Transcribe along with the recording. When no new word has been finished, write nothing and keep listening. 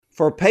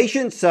For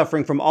patients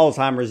suffering from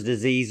Alzheimer's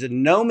disease,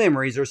 no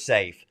memories are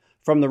safe,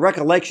 from the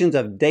recollections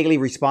of daily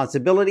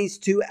responsibilities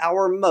to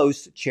our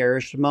most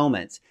cherished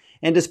moments.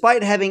 And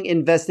despite having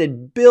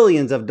invested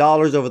billions of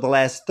dollars over the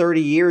last 30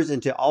 years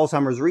into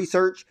Alzheimer's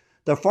research,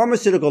 the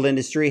pharmaceutical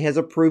industry has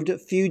approved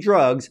few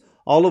drugs,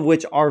 all of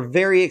which are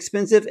very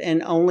expensive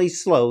and only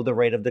slow the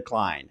rate of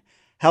decline.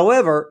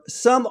 However,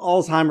 some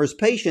Alzheimer's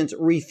patients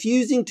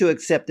refusing to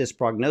accept this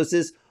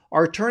prognosis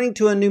are turning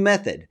to a new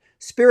method,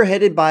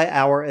 spearheaded by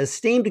our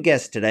esteemed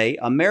guest today,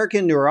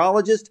 American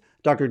neurologist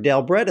Dr.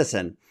 Dale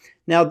Bredesen.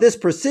 Now, this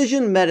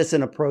precision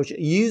medicine approach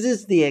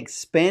uses the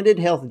expanded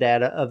health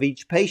data of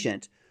each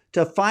patient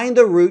to find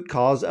the root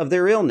cause of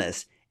their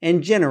illness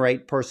and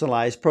generate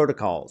personalized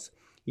protocols.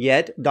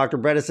 Yet, Dr.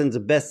 Bredesen's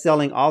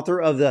best-selling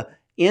author of The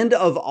End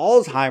of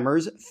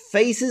Alzheimer's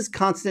faces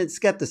constant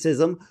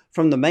skepticism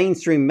from the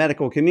mainstream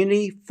medical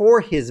community for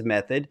his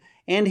method,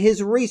 and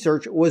his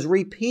research was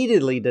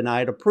repeatedly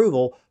denied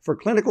approval for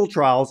clinical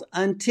trials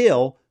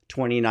until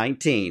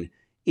 2019.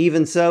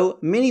 Even so,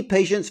 many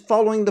patients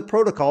following the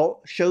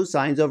protocol show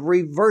signs of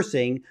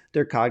reversing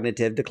their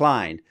cognitive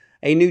decline.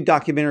 A new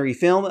documentary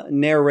film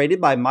narrated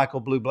by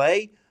Michael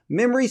Bublé,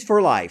 Memories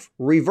for Life,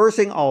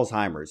 Reversing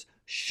Alzheimer's,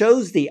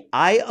 shows the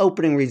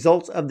eye-opening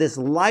results of this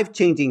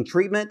life-changing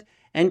treatment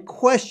and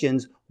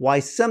questions why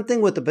something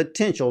with the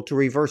potential to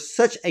reverse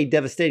such a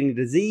devastating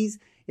disease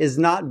is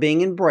not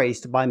being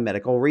embraced by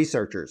medical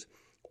researchers.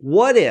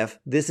 What if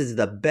this is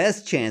the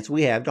best chance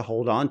we have to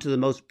hold on to the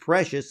most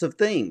precious of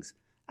things,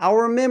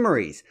 our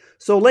memories?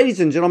 So, ladies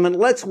and gentlemen,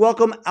 let's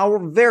welcome our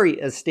very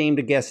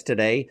esteemed guest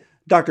today,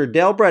 Dr.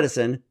 Dale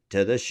Bredesen,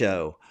 to the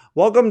show.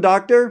 Welcome,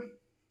 Doctor.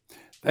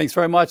 Thanks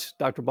very much,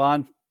 Dr.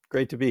 Bond.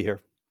 Great to be here.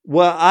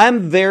 Well,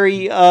 I'm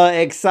very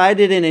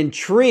excited and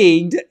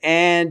intrigued.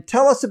 And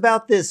tell us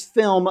about this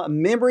film,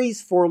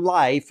 Memories for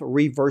Life,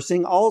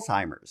 Reversing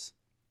Alzheimer's.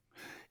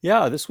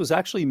 Yeah, this was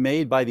actually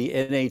made by the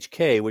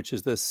NHK, which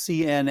is the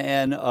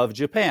CNN of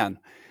Japan.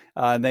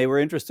 And they were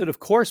interested, of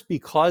course,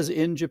 because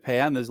in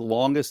Japan, the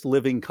longest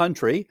living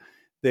country,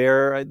 they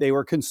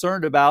were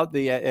concerned about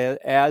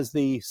as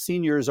the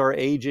seniors are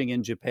aging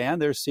in Japan,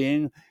 they're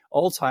seeing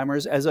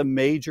Alzheimer's as a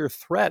major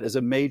threat, as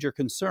a major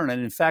concern.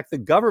 And in fact, the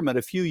government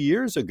a few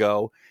years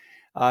ago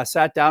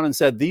sat down and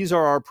said, these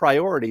are our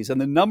priorities.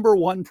 And the number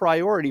one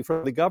priority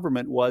for the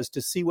government was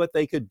to see what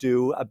they could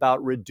do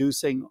about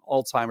reducing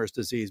Alzheimer's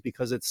disease,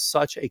 because it's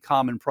such a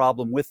common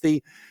problem with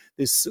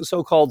this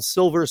so-called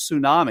silver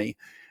tsunami,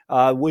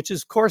 which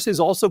of course is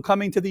also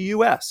coming to the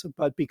U.S.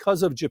 But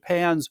because of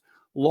Japan's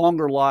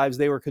longer lives,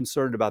 they were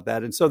concerned about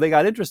that. And so they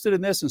got interested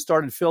in this and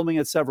started filming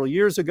it several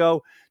years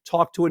ago,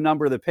 talked to a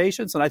number of the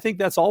patients. And I think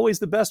that's always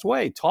the best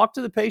way. Talk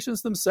to the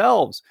patients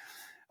themselves.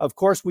 Of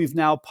course, we've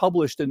now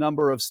published a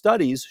number of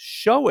studies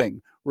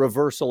showing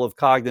reversal of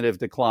cognitive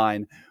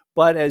decline.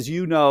 But as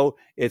you know,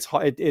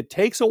 it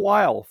takes a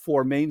while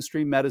for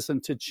mainstream medicine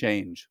to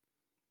change.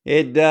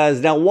 It does.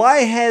 Now,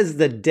 why has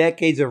the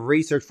decades of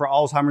research for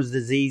Alzheimer's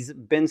disease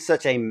been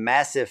such a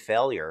massive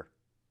failure?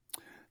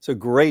 It's a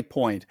great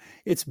point.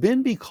 It's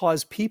been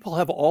because people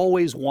have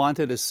always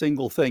wanted a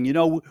single thing. You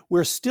know,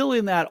 we're still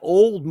in that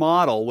old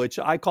model, which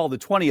I call the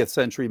 20th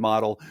century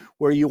model,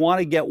 where you want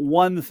to get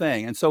one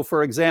thing. And so,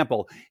 for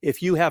example,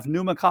 if you have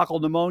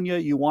pneumococcal pneumonia,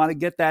 you want to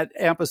get that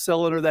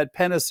ampicillin or that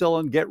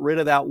penicillin, get rid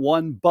of that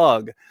one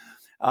bug.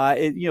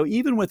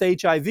 Even with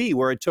HIV,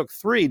 where it took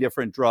 3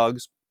 different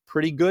drugs,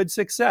 pretty good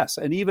success.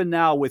 And even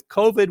now with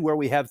COVID, where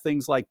we have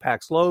things like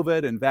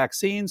Paxlovid and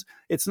vaccines,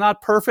 it's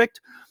not perfect,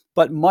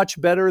 but much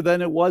better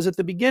than it was at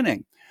the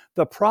beginning.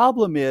 The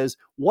problem is,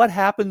 what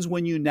happens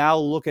when you now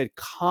look at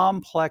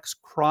complex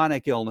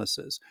chronic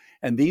illnesses?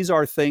 And these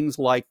are things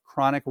like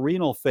chronic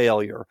renal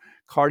failure,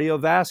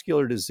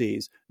 cardiovascular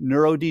disease,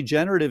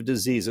 neurodegenerative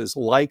diseases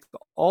like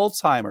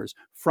Alzheimer's,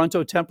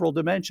 frontotemporal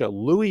dementia,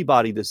 Lewy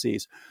body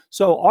disease.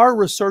 So our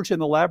research in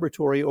the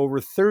laboratory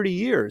over 30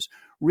 years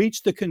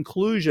reached the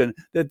conclusion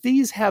that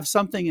these have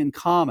something in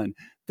common.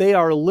 They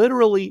are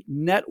literally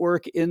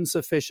network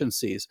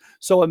insufficiencies.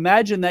 So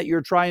imagine that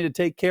you're trying to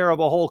take care of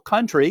a whole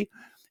country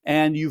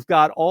and you've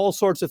got all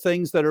sorts of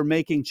things that are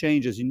making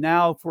changes.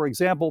 Now, for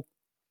example,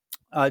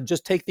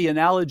 just take the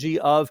analogy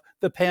of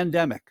the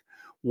pandemic.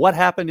 What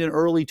happened in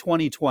early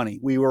 2020?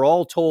 We were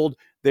all told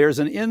there's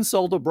an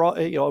insult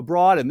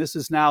abroad, and this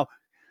is now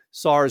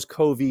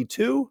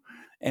SARS-CoV-2.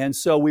 And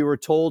so we were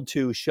told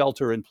to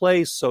shelter in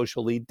place,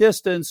 socially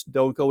distance,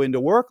 don't go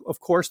into work. Of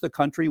course, the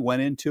country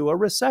went into a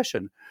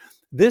recession.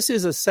 This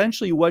is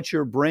essentially what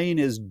your brain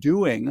is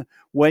doing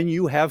when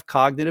you have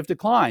cognitive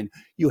decline.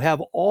 You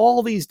have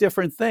all these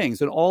different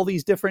things and all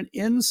these different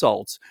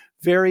insults.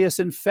 Various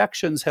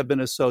infections have been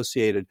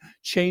associated,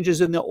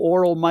 changes in the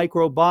oral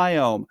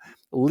microbiome,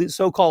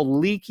 so-called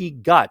leaky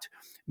gut,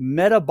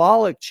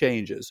 metabolic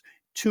changes,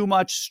 too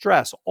much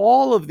stress.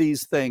 All of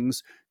these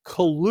things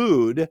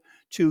collude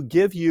to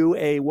give you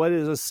what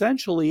is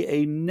essentially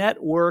a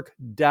network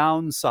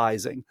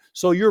downsizing.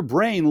 So your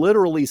brain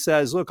literally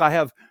says, look, I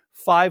have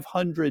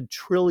 500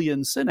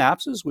 trillion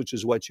synapses, which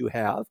is what you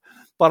have,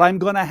 but I'm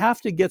going to have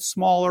to get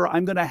smaller.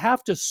 I'm going to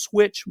have to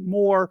switch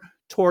more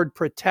toward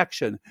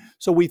protection.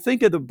 So we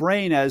think of the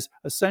brain as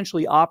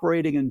essentially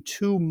operating in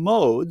two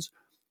modes: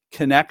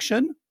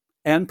 connection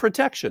and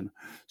protection.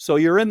 So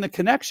you're in the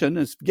connection.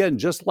 It's, again,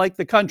 just like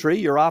the country,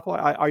 you're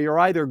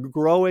either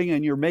growing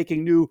and you're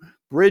making new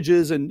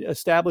bridges and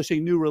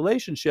establishing new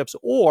relationships,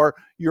 or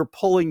you're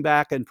pulling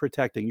back and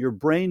protecting. Your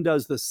brain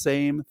does the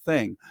same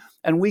thing.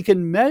 And we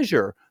can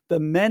measure the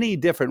many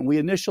different, we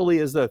initially,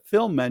 as the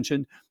film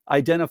mentioned,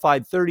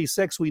 identified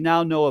 36. We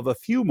now know of a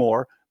few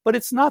more, but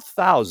it's not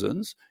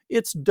thousands,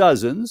 it's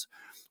dozens.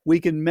 We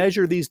can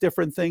measure these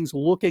different things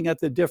looking at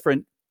the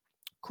different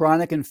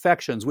chronic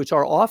infections, which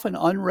are often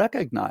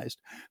unrecognized,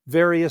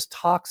 various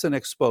toxin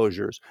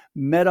exposures,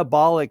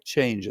 metabolic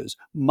changes,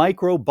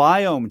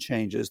 microbiome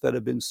changes that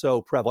have been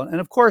so prevalent, and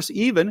of course,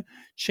 even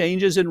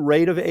changes in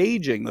rate of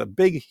aging, the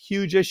big,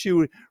 huge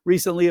issue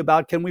recently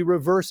about can we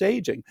reverse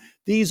aging.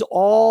 These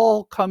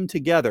all come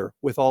together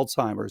with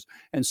Alzheimer's,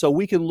 and so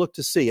we can look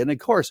to see. And of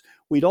course,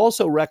 we'd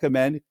also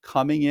recommend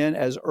coming in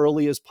as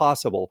early as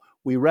possible.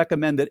 We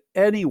recommend that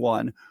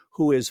anyone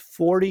who is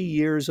 40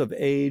 years of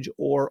age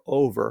or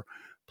over,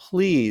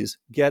 please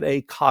get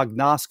a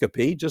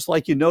cognoscopy, just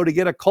like to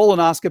get a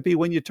colonoscopy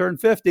when you turn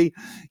 50,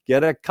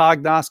 get a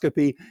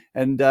cognoscopy.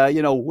 And,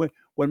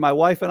 when my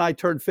wife and I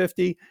turned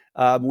 50,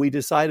 we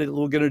decided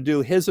we're going to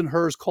do his and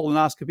hers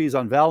colonoscopies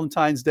on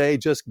Valentine's Day,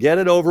 just get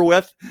it over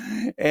with.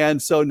 And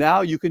so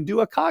now you can do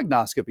a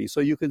cognoscopy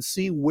so you can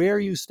see where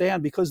you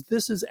stand, because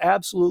this is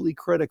absolutely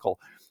critical.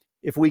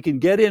 If we can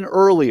get in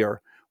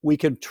earlier, we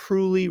can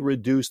truly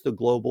reduce the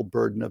global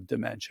burden of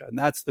dementia. And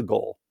that's the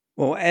goal.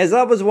 Well, as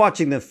I was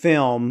watching the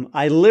film,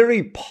 I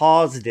literally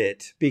paused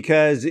it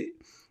because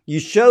you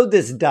showed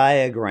this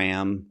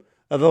diagram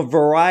of a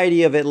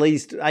variety of at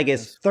least, I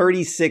guess,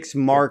 36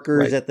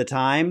 markers at the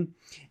time.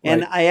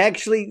 And I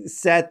actually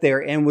sat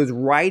there and was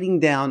writing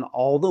down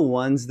all the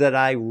ones that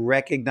I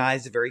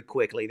recognized very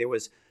quickly. There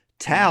was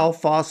tau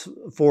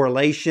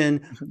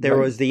phosphorylation. There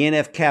was the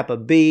NF-kappa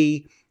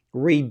B,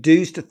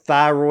 reduced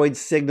thyroid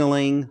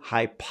signaling,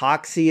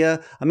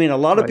 hypoxia. I mean, a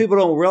lot of people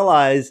don't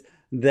realize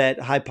that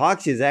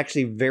hypoxia is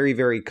actually very,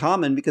 very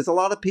common because a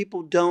lot of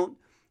people don't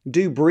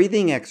do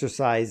breathing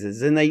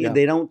exercises and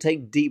they don't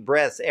take deep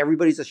breaths.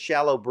 Everybody's a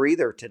shallow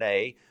breather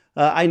today.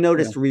 I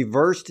noticed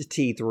reversed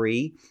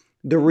T3,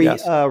 the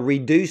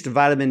reduced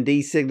vitamin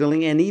D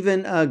signaling, and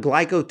even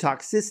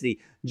glycotoxicity.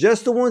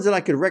 Just the ones that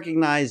I could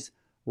recognize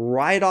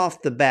right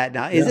off the bat.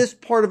 Now, is this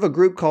part of a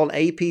group called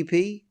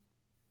APP?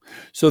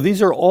 So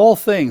these are all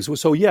things.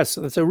 So yes,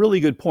 that's a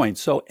really good point.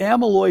 So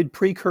amyloid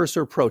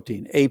precursor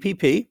protein,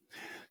 APP,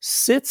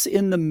 sits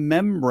in the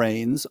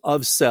membranes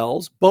of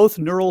cells, both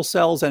neural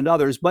cells and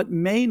others, but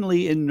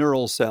mainly in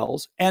neural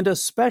cells, and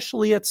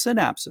especially at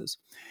synapses.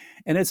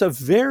 And it's a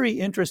very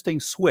interesting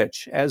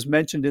switch, as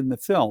mentioned in the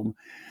film.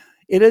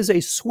 It is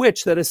a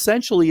switch that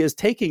essentially is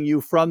taking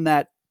you from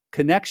that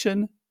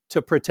connection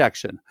to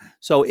protection.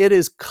 So it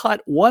is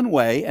cut one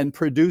way and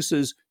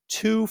produces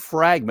two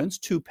fragments,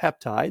 two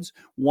peptides,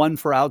 one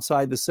for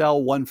outside the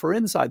cell, one for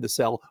inside the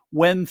cell,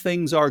 when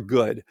things are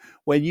good.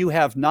 When you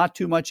have not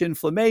too much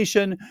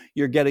inflammation,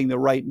 you're getting the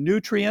right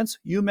nutrients.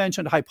 You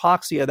mentioned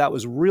hypoxia. That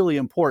was really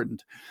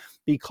important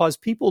because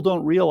people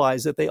don't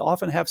realize that they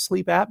often have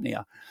sleep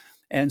apnea.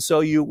 And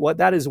so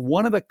that is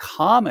one of the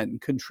common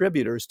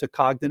contributors to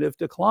cognitive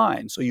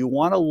decline. So you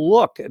want to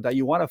look at that,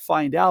 you want to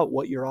find out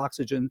what your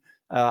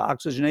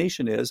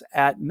oxygenation is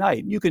at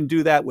night. You can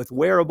do that with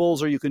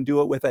wearables, or you can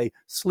do it with a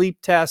sleep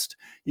test.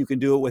 You can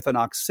do it with an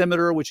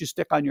oximeter, which you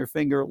stick on your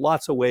finger.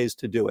 Lots of ways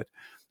to do it.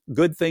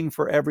 Good thing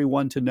for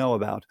everyone to know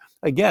about.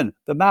 Again,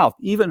 the mouth,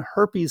 even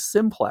herpes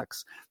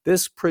simplex.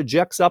 This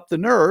projects up the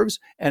nerves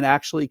and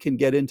actually can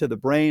get into the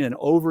brain, and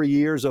over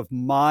years of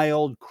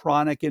mild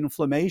chronic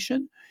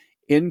inflammation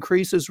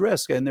increases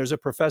risk. And there's a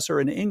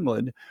professor in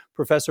England,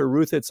 Professor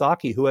Ruth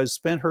Itzhaki, who has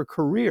spent her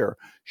career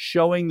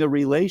showing the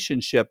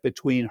relationship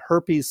between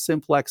herpes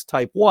simplex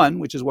type 1,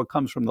 which is what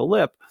comes from the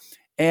lip,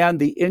 and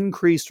the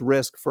increased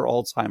risk for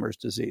Alzheimer's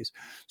disease.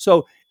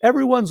 So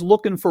everyone's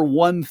looking for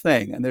one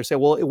thing, and they say,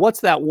 well,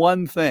 what's that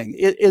one thing?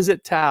 Is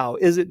it tau?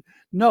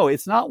 No,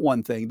 it's not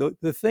one thing.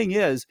 The thing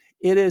is,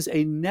 it is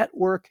a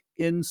network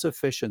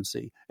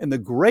insufficiency. And the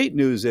great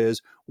news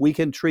is we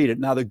can treat it.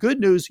 Now, the good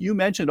news, you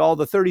mentioned all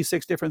the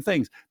 36 different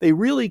things. They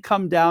really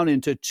come down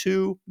into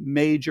two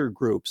major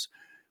groups.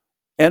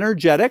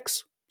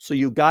 Energetics, so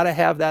you got to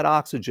have that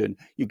oxygen.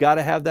 You got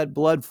to have that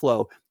blood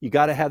flow. You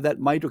got to have that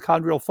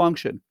mitochondrial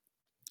function.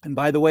 And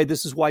by the way,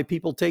 this is why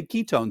people take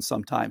ketones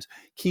sometimes.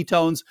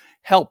 Ketones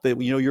help.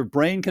 Your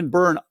brain can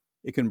burn.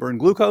 It can burn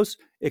glucose.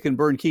 It can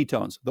burn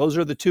ketones. Those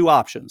are the two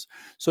options.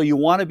 So you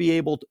want to be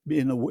able to,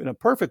 in a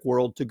perfect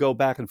world, to go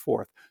back and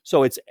forth.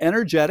 So it's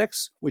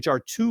energetics, which are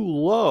too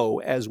low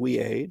as we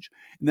age.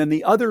 And then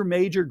the other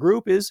major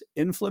group is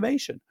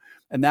inflammation.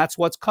 And that's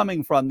what's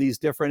coming from these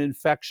different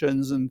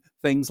infections and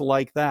things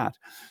like that.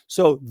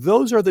 So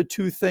those are the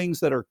two things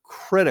that are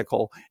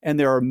critical. And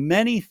there are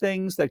many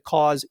things that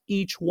cause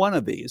each one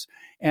of these.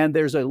 And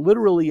there's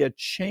literally a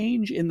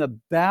change in the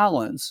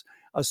balance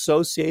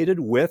associated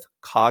with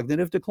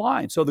cognitive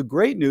decline. So the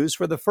great news,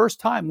 for the first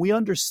time, we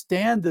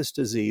understand this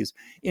disease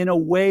in a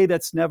way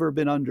that's never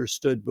been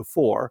understood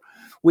before.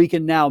 We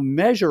can now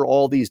measure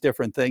all these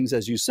different things,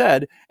 as you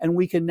said, and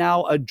we can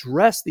now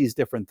address these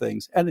different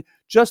things. And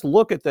just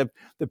look at the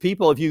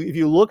people. If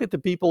you look at the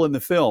people in the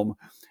film,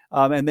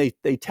 and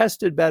they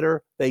tested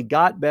better, they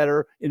got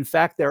better. In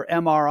fact, their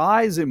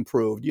MRIs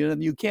improved.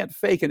 You can't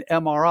fake an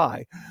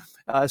MRI.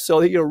 So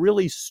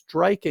really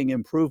striking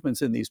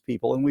improvements in these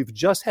people. And we've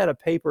just had a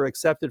paper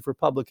accepted for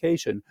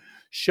publication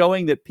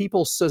showing that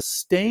people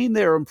sustain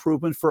their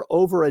improvement for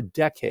over a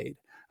decade.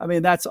 I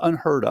mean, that's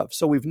unheard of.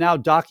 So we've now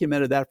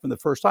documented that from the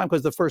first time,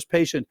 because the first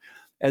patient,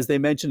 as they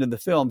mentioned in the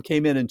film,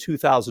 came in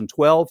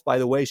 2012. By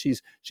the way,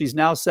 she's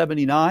now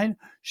 79.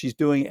 She's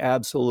doing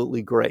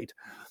absolutely great.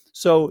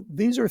 So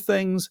these are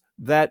things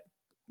that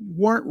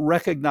weren't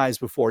recognized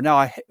before. Now,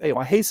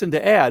 I hasten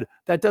to add,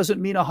 that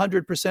doesn't mean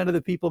 100% of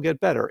the people get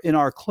better. In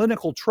our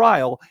clinical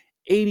trial,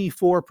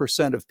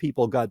 84% of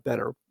people got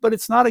better, but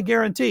it's not a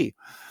guarantee.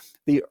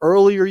 The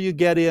earlier you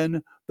get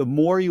in, the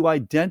more you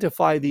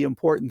identify the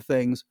important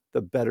things, the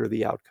better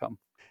the outcome.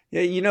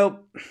 Yeah,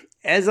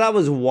 as I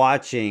was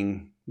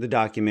watching the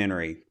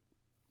documentary,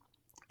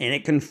 and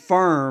it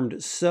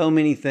confirmed so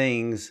many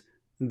things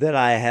that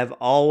I have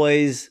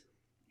always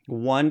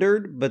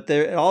wondered, but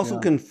it also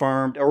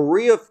confirmed or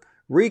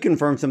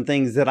reconfirmed some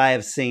things that I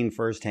have seen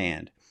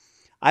firsthand.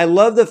 I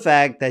love the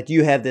fact that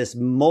you have this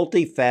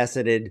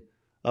multifaceted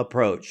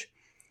approach.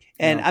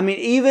 And I mean,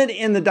 even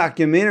in the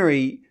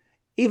documentary,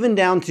 even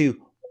down to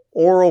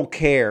oral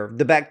care,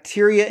 the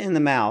bacteria in the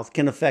mouth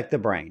can affect the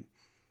brain.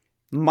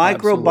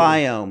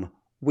 Microbiome,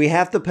 we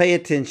have to pay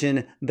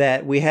attention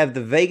that we have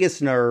the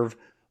vagus nerve,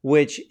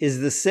 which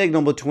is the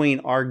signal between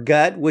our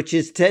gut, which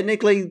is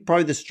technically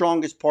probably the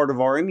strongest part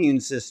of our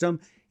immune system.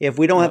 If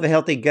we don't have a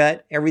healthy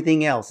gut,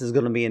 everything else is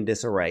going to be in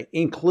disarray,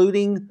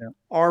 including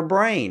our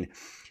brain.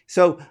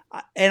 So,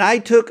 and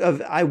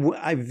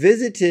I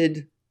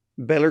visited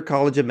Baylor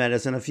College of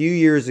Medicine a few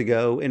years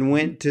ago and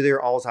went to their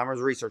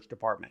Alzheimer's research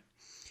department,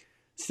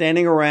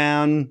 standing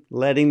around,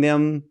 letting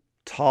them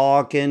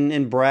talk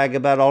and brag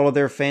about all of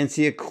their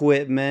fancy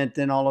equipment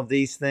and all of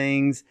these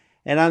things.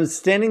 And I'm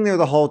standing there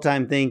the whole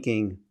time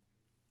thinking,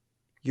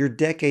 you're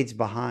decades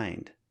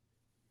behind.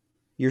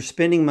 You're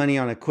spending money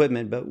on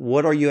equipment, but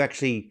what are you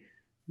actually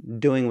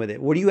doing with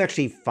it? What are you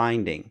actually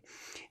finding?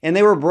 And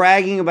they were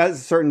bragging about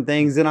certain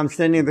things, and I'm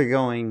standing there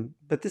going,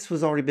 but this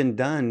was already been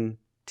done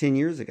 10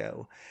 years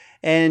ago.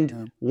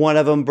 And one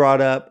of them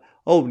brought up,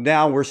 oh,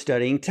 now we're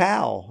studying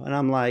tau. And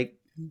I'm like,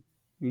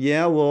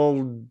 yeah,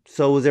 well,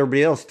 so was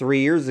everybody else 3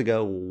 years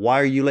ago.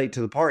 Why are you late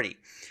to the party?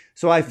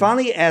 So I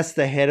finally asked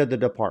the head of the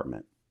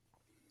department,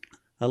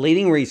 a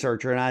leading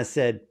researcher, and I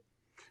said,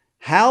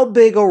 how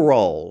big a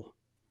role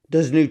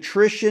does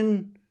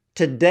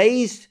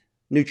today's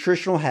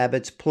nutritional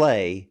habits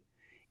play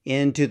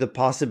into the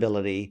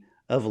possibility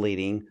of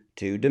leading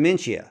to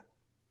dementia?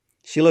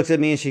 She looks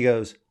at me and she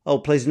goes, oh,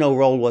 plays no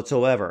role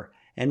whatsoever.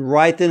 And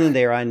right then and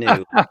there, I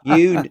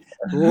knew.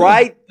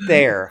 Right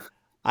there.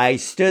 I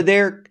stood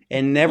there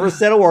and never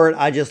said a word.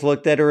 I just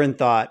looked at her and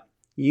thought,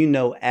 you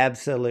know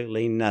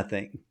absolutely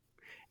nothing.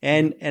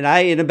 And in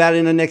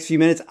the next few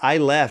minutes, I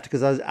left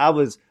because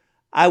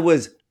I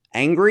was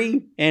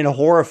angry and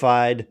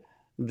horrified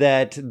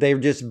that they're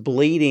just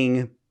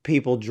bleeding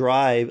people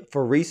dry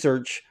for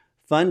research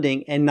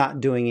funding and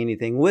not doing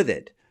anything with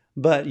it.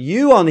 But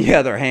you, on the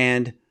other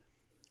hand,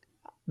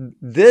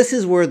 this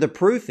is where the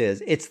proof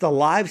is. It's the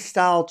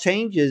lifestyle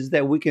changes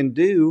that we can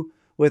do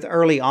with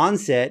early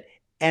onset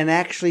and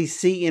actually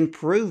see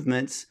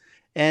improvements,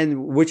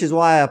 and which is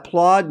why I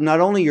applaud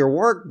not only your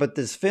work, but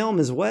this film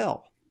as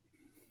well.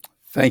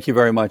 Thank you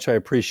very much. I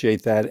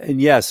appreciate that.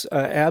 And yes,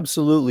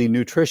 absolutely,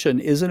 nutrition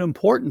is an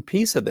important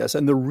piece of this.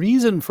 And the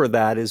reason for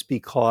that is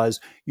because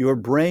your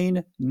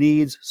brain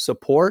needs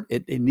support.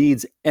 It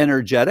needs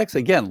energetics.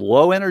 Again,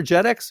 low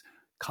energetics,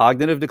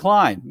 cognitive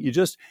decline.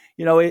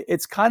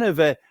 It's kind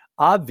of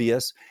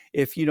obvious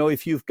if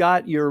you've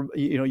got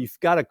you've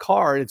got a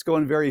car and it's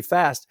going very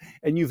fast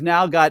and you've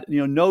now got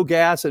no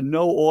gas and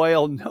no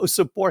oil, no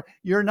support,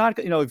 you're not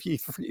if you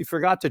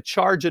forgot to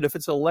charge it, if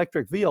it's an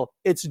electric vehicle,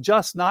 it's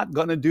just not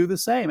going to do the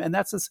same. And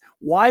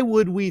why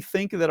would we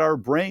think that our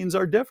brains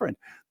are different?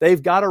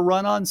 They've got to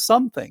run on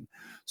something.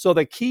 So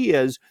the key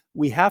is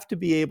we have to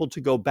be able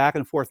to go back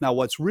and forth. Now,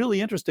 what's really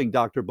interesting,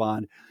 Dr.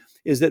 Bond,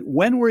 is that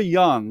when we're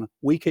young,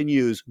 we can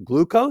use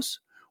glucose,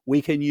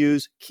 we can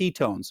use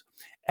ketones.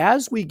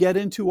 As we get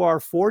into our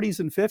 40s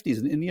and 50s,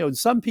 and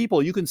some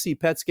people, you can see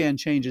PET scan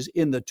changes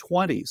in the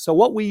 20s. So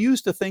what we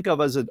used to think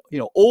of as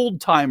old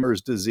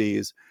timers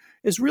disease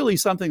is really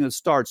something that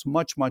starts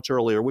much, much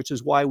earlier, which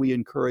is why we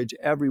encourage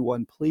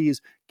everyone, please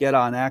get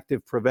on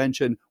active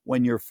prevention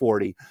when you're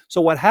 40.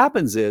 So what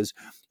happens is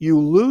you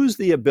lose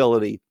the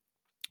ability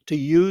to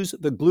use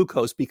the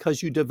glucose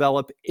because you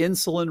develop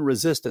insulin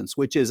resistance,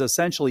 which is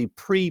essentially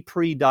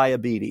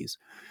pre-diabetes.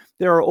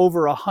 There are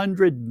over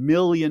 100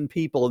 million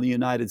people in the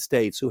United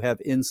States who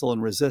have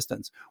insulin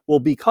resistance. Well,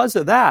 because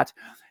of that,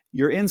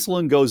 your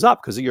insulin goes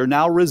up because you're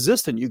now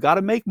resistant. You got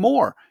to make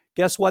more.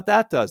 Guess what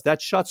that does?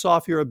 That shuts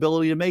off your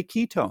ability to make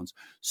ketones.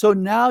 So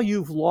now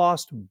you've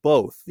lost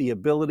both the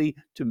ability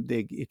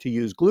to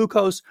use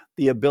glucose,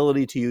 the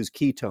ability to use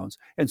ketones.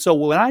 And so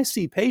when I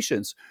see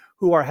patients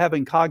who are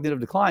having cognitive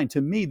decline,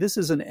 to me, this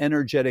is an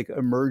energetic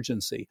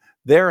emergency.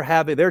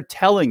 They're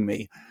telling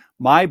me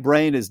my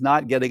brain is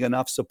not getting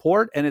enough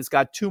support and it's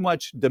got too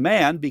much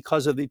demand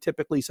because of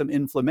typically some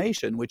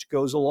inflammation, which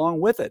goes along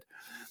with it.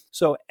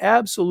 So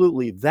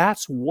absolutely,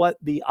 that's what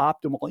the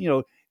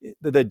optimal,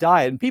 the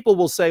diet. And people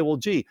will say, well,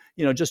 gee,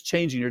 just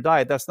changing your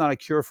diet, that's not a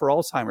cure for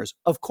Alzheimer's.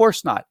 Of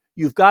course not.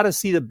 You've got to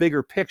see the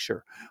bigger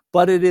picture,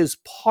 but it is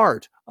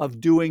part of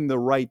doing the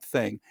right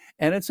thing.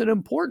 And it's an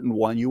important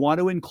one. You want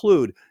to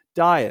include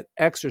diet,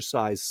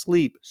 exercise,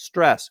 sleep,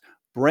 stress,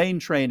 brain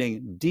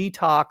training,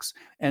 detox,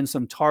 and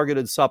some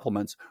targeted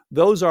supplements.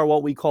 Those are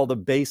what we call the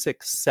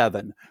basic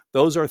 7.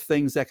 Those are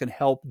things that can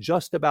help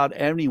just about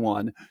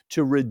anyone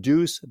to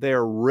reduce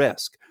their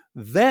risk.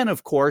 Then,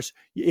 of course,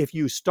 if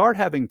you start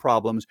having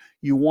problems,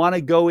 you want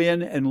to go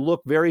in and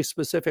look very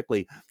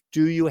specifically.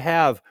 Do you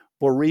have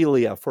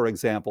Borrelia, for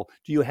example?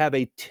 Do you have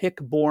a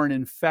tick-borne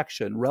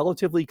infection?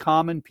 Relatively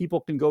common.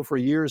 People can go for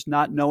years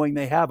not knowing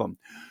they have them.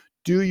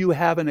 Do you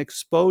have an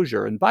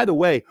exposure? And by the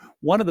way,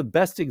 one of the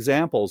best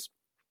examples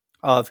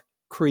of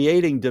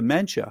creating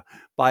dementia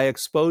by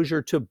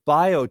exposure to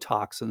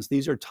biotoxins.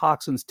 These are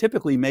toxins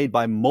typically made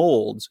by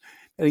molds.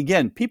 And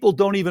again, people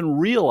don't even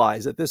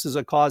realize that this is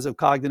a cause of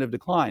cognitive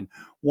decline.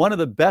 One of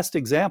the best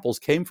examples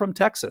came from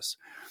Texas,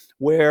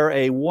 where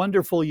a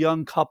wonderful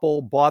young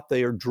couple bought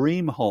their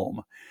dream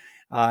home.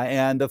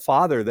 And the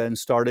father then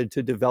started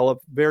to develop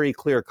very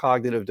clear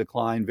cognitive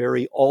decline,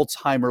 very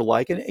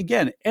Alzheimer-like. And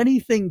again,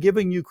 anything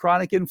giving you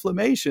chronic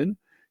inflammation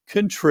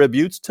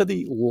contributes to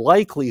the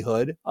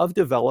likelihood of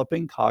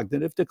developing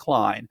cognitive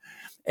decline.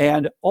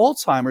 And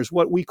Alzheimer's,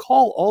 what we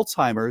call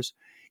Alzheimer's,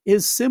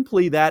 is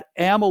simply that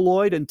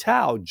amyloid and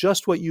tau,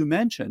 just what you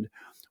mentioned,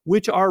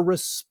 which are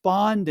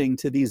responding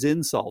to these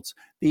insults.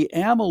 The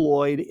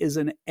amyloid is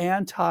an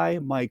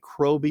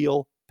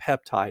antimicrobial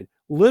peptide.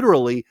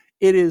 Literally,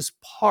 it is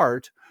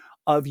part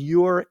of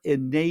your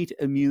innate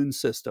immune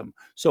system.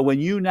 So when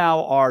you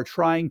now are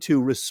trying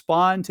to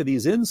respond to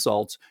these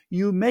insults,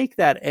 you make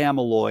that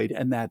amyloid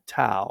and that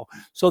tau.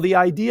 So the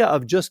idea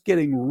of just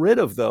getting rid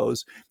of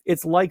those,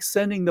 it's like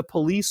sending the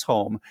police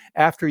home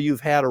after you've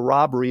had a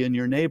robbery in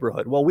your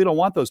neighborhood. Well, we don't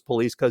want those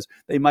police because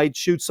they might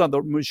shoot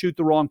the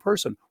wrong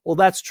person. Well,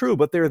 that's true,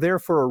 but they're there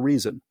for a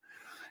reason.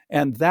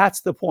 And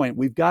that's the point.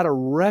 We've got to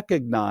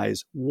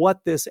recognize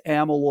what this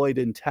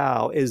amyloid and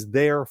tau is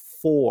there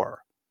for.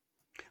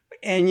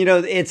 And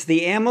it's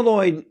the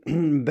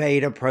amyloid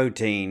beta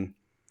protein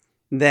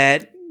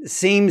that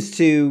seems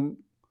to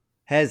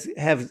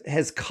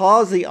has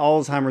caused the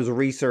Alzheimer's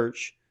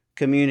research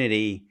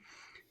community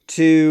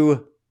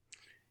to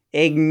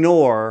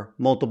ignore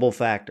multiple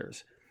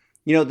factors.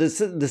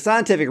 The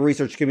scientific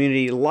research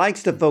community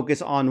likes to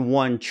focus on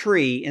one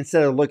tree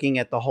instead of looking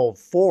at the whole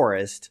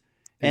forest.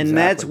 And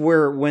Exactly. That's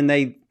where when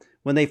they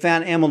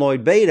found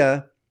amyloid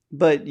beta,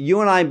 but you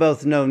and I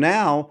both know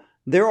now,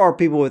 there are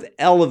people with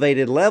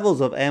elevated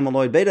levels of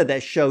amyloid beta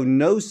that show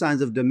no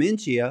signs of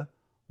dementia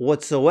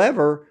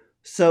whatsoever.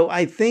 So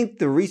I think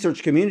the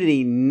research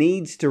community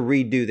needs to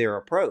redo their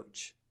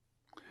approach.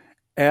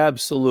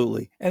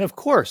 Absolutely. And of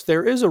course,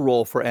 there is a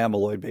role for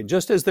amyloid beta.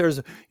 Just as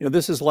there's,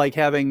 this is like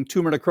having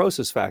tumor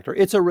necrosis factor.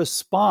 It's a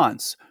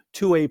response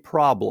to a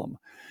problem.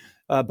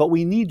 But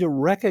we need to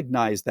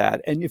recognize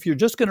that. And if you're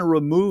just going to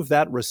remove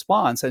that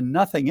response and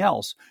nothing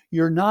else,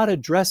 you're not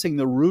addressing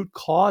the root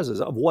causes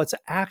of what's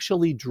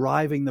actually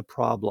driving the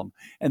problem.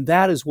 And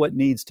that is what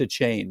needs to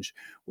change.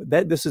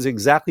 This is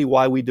exactly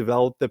why we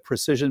developed the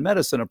precision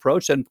medicine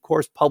approach and, of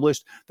course,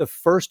 published the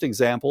first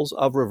examples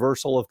of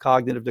reversal of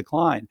cognitive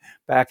decline.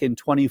 Back in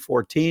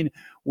 2014,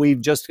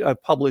 we've just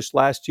published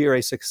last year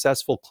a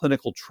successful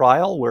clinical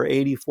trial where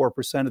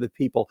 84% of the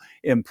people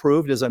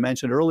improved, as I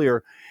mentioned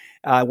earlier.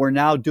 We're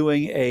now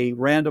doing a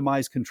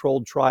randomized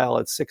controlled trial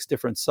at 6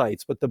 different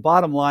sites. But the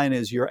bottom line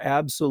is you're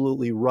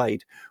absolutely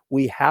right.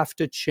 We have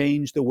to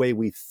change the way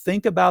we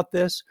think about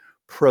this,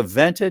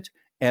 prevent it,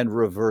 and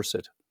reverse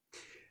it.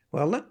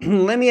 Well,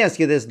 let me ask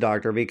you this,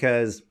 doctor,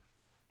 because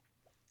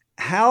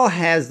how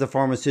has the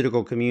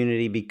pharmaceutical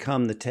community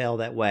become the tail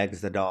that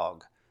wags the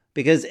dog?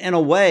 Because in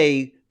a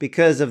way,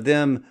 because of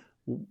them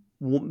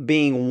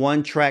being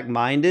one-track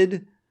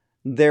minded,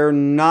 they're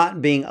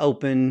not being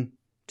open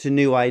to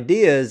new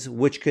ideas,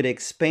 which could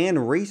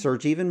expand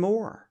research even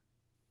more.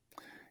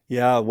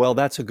 Yeah, well,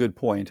 that's a good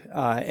point.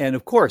 And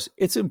of course,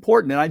 it's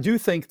important. And I do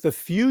think the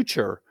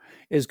future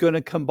is going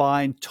to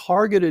combine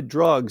targeted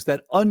drugs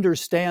that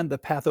understand the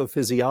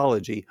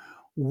pathophysiology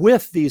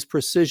with these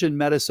precision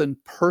medicine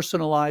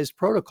personalized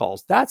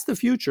protocols. That's the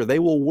future. They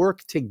will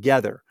work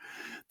together.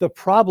 The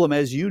problem,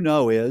 as you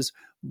know, is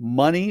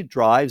money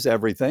drives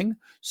everything.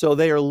 So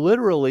they are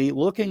literally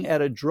looking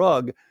at a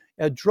drug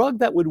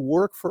that would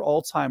work for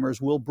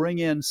Alzheimer's will bring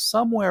in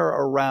somewhere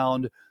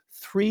around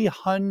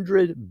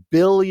 $300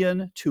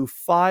 billion to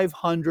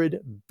 $500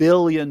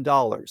 billion.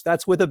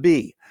 That's with a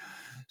B.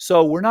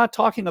 So we're not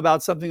talking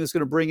about something that's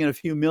going to bring in a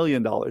few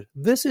 $1,000,000.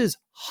 This is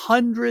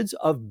hundreds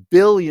of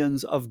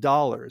billions of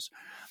dollars.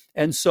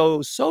 And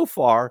so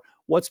far,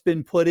 what's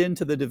been put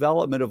into the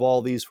development of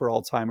all these for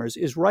Alzheimer's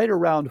is right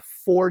around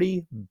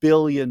 $40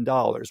 billion.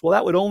 Well,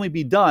 that would only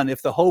be done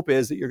if the hope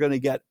is that you're going to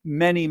get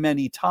many,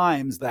 many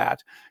times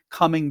that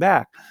coming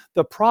back.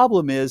 The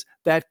problem is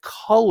that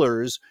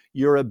colors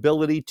your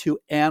ability to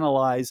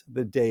analyze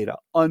the data,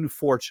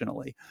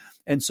 unfortunately.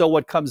 And so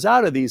what comes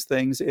out of these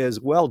things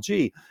is, well,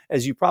 gee,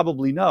 as you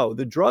probably know,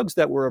 the drugs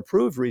that were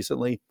approved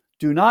recently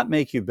do not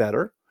make you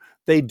better.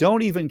 They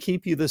don't even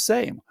keep you the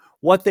same.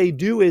 What they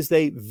do is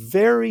they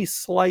very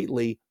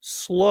slightly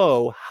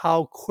slow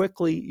how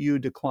quickly you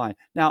decline.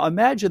 Now,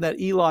 imagine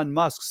that Elon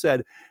Musk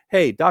said,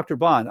 hey, Dr.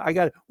 Bond,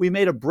 we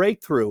made a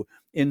breakthrough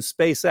in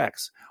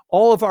SpaceX.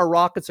 All of our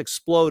rockets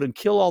explode and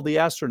kill all the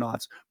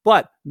astronauts,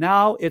 but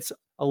now it's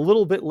a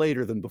little bit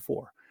later than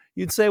before.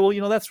 You'd say,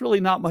 well, that's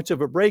really not much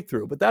of a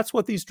breakthrough, but that's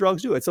what these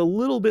drugs do. It's a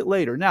little bit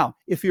later. Now,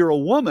 if you're a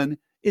woman,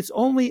 it's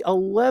only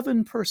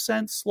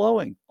 11%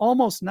 slowing,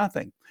 almost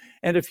nothing.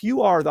 And if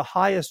you are the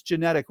highest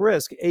genetic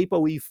risk,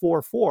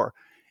 ApoE44,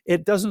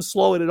 it doesn't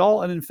slow it at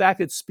all. And in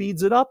fact, it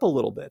speeds it up a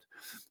little bit.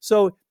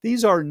 So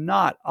these are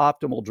not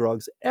optimal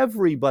drugs.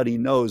 Everybody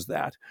knows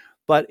that.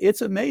 But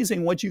it's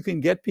amazing what you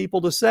can get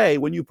people to say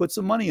when you put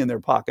some money in their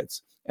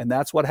pockets. And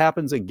that's what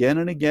happens again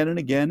and again and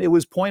again. It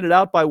was pointed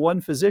out by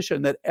one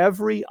physician that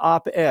every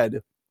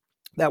op-ed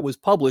that was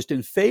published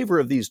in favor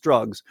of these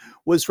drugs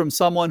was from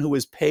someone who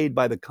was paid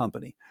by the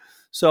company.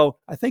 So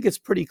I think it's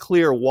pretty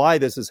clear why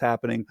this is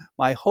happening.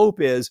 My hope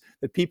is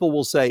that people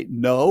will say,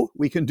 no,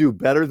 we can do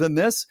better than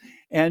this.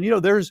 And,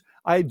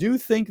 I do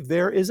think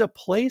there is a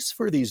place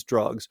for these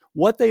drugs.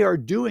 What they are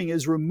doing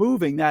is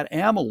removing that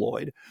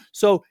amyloid.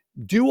 So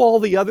do all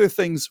the other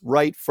things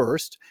right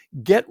first.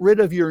 Get rid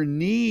of your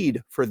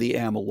need for the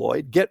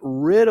amyloid. Get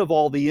rid of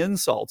all the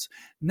insults.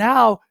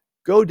 Now,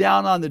 go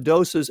down on the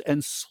doses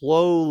and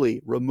slowly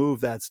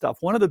remove that stuff.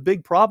 One of the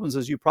big problems,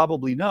 as you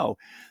probably know,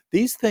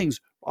 these things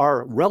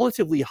are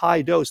relatively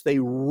high dose. They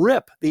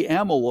rip the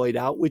amyloid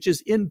out, which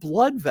is in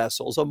blood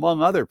vessels,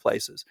 among other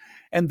places.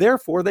 And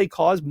therefore, they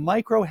cause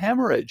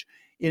microhemorrhage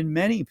in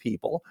many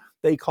people.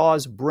 They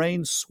cause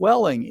brain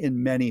swelling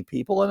in many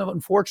people. And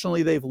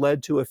unfortunately, they've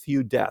led to a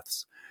few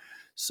deaths.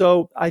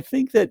 So I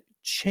think that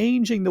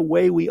changing the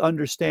way we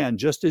understand,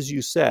 just as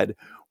you said,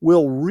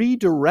 will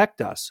redirect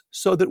us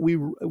so that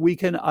we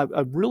can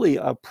really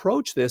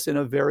approach this in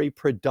a very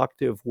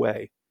productive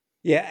way.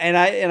 Yeah, and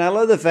I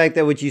love the fact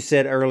that what you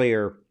said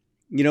earlier,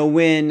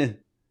 when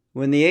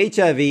the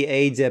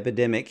HIV/AIDS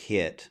epidemic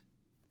hit,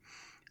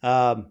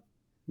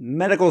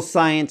 medical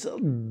science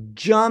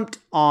jumped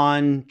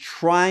on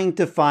trying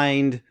to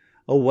find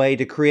a way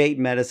to create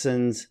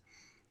medicines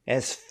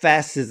as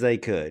fast as they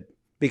could,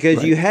 because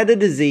Right. you had a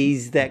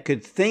disease that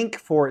could think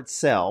for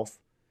itself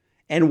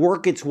and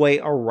work its way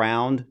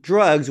around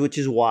drugs, which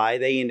is why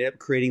they ended up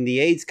creating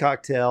the AIDS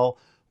cocktail,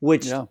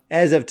 which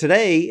as of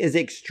today is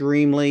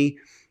extremely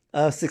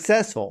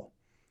successful.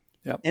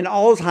 Yep. And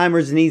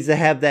Alzheimer's needs to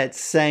have that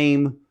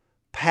same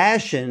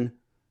passion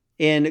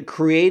in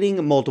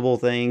creating multiple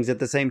things at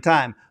the same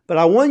time. But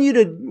I want you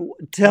to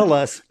tell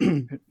us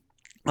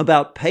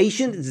about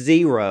patient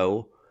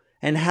zero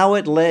and how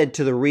it led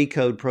to the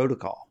RECODE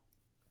protocol.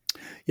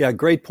 Yeah,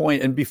 great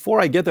point. And before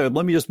I get there,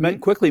 let me just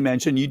quickly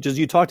mention, you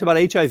talked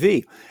about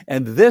HIV,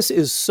 and this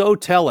is so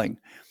telling.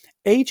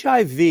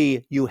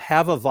 HIV, you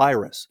have a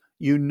virus.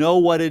 You know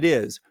what it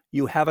is.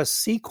 You have a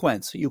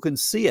sequence. You can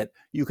see it.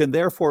 You can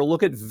therefore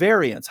look at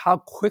variants. How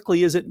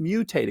quickly is it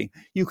mutating?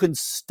 You can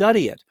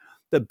study it.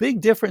 The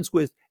big difference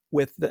with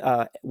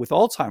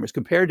Alzheimer's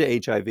compared to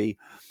HIV,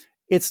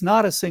 it's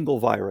not a single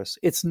virus.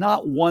 It's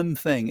not one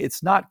thing.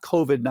 It's not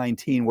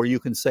COVID-19 where you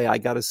can say, I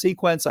got a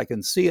sequence, I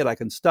can see it, I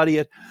can study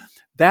it.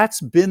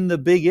 That's been the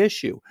big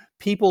issue.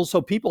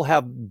 People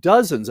have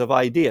dozens of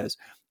ideas.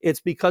 It's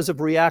because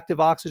of reactive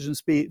oxygen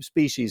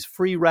species,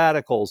 free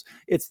radicals.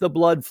 It's the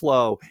blood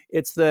flow.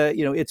 It's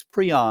it's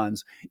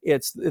prions.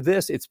 It's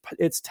this.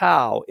 It's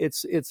tau.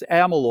 It's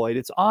amyloid.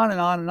 It's on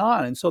and on and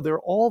on. And so there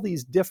are all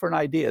these different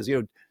ideas.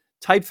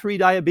 Type 3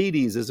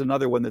 diabetes is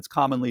another one that's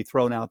commonly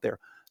thrown out there.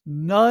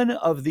 None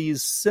of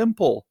these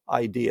simple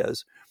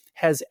ideas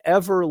has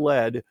ever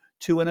led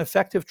to an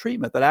effective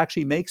treatment that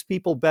actually makes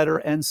people better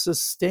and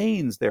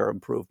sustains their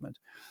improvement.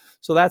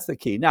 So that's the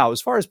key. Now,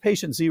 as far as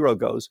patient zero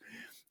goes,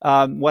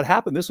 what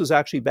happened, this was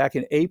actually back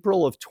in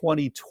April of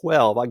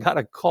 2012. I got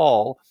a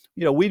call.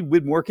 We'd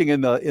been working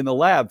in the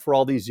lab for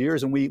all these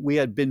years, and we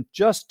had been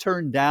just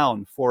turned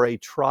down for a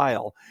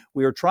trial.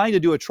 We were trying to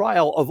do a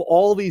trial of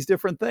all these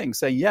different things,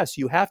 saying, yes,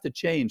 you have to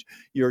change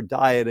your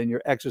diet and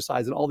your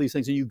exercise and all these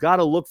things, and you got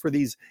to look for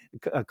these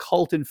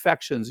occult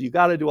infections. You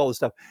got to do all this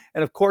stuff.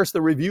 And of course,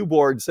 the review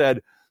board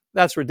said,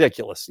 that's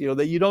ridiculous.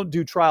 That you don't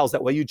do trials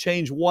that way. You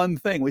change one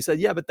thing. We said,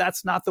 yeah, but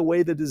that's not the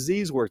way the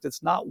disease works.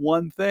 It's not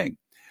one thing.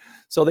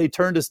 So they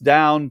turned us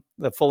down.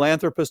 The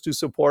philanthropist who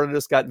supported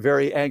us got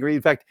very angry.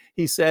 In fact,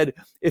 he said,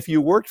 if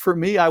you worked for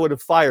me, I would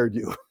have fired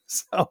you.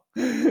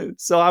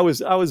 So I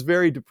was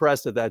very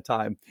depressed at that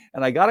time.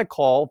 And I got a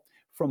call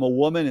from a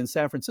woman in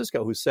San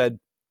Francisco who said,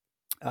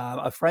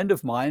 a friend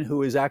of mine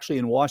who is actually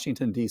in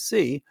Washington,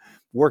 D.C.,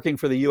 working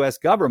for the U.S.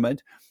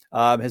 government,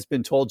 has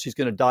been told she's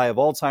going to die of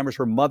Alzheimer's.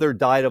 Her mother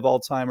died of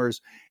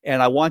Alzheimer's.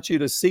 And I want you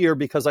to see her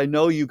because I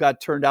know you got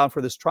turned down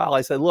for this trial.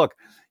 I said, look,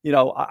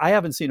 I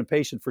haven't seen a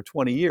patient for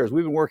 20 years.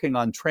 We've been working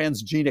on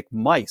transgenic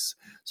mice.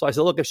 So I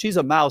said, look, if she's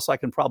a mouse, I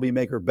can probably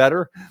make her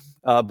better.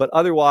 But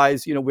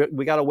otherwise,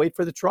 we got to wait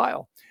for the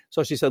trial.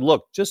 So she said,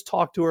 look, just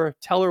talk to her.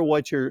 Tell her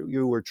what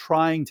you were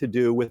trying to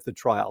do with the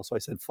trial. So I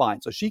said,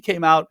 fine. So she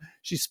came out.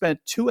 She spent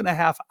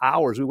 2.5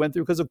 hours. We went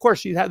through, because of course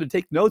she had to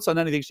take notes on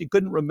anything. She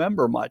couldn't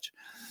remember much.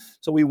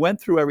 So we went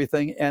through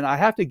everything, and I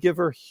have to give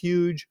her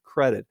huge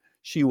credit.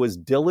 She was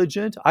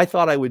diligent. I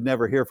thought I would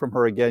never hear from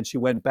her again. She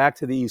went back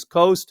to the East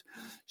Coast.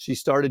 She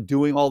started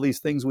doing all these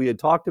things we had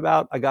talked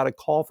about. I got a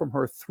call from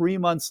her 3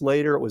 months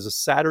later. It was a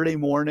Saturday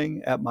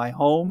morning at my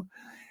home.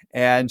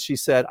 And she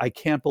said, I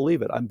can't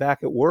believe it. I'm back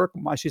at work.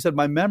 She said,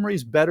 my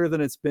memory's better than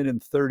it's been in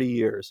 30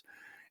 years.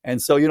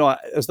 And so, it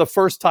was the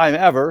first time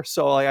ever.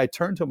 So I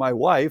turned to my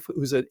wife,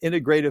 who's an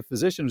integrative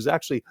physician, who's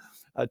actually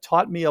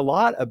taught me a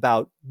lot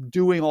about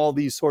doing all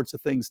these sorts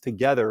of things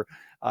together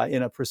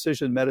in a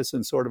precision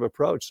medicine sort of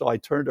approach. So I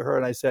turned to her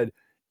and I said,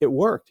 it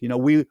worked.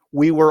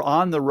 We were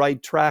on the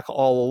right track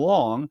all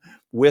along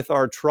with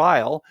our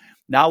trial.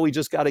 Now we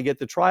just got to get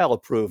the trial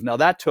approved. Now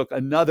that took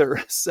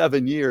another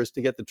 7 years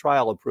to get the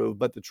trial approved,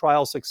 but the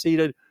trial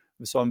succeeded.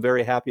 So I'm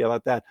very happy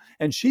about that.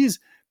 And she's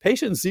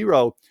patient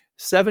zero,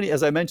 70,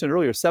 as I mentioned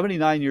earlier,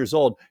 79 years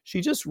old.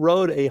 She just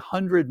rode a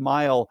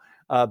 100-mile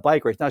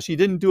bike race. Now she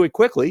didn't do it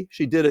quickly.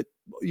 She did it,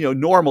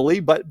 normally,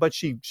 but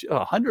she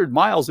 100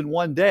 miles in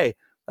one day.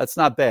 That's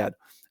not bad.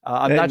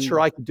 I'm not sure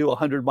I could do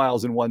 100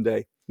 miles in one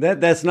day.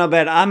 That's not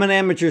bad. I'm an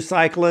amateur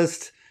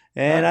cyclist.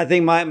 And I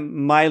think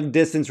my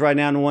distance right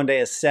now in one day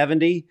is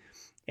 70.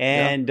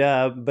 And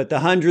but the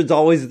 100's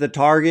always the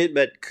target.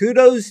 But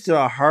kudos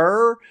to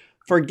her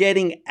for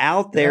getting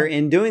out there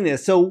and doing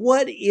this. So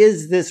what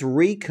is this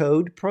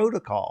RECODE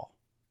protocol?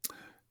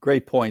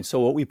 Great point. So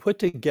what we put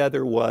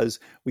together was,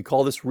 we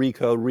call this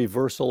RECODE,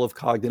 reversal of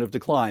cognitive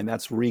decline.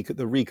 That's the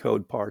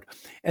RECODE part.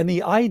 And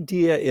the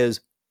idea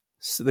is,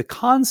 the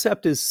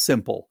concept is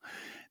simple.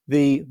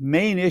 The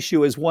main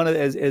issue is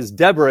as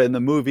Deborah in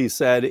the movie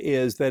said,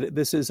 is that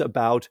this is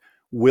about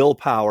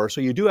willpower. So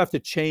you do have to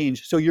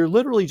change. So you're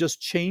literally just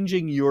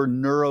changing your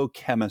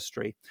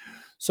neurochemistry.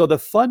 So the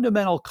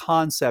fundamental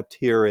concept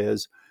here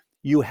is,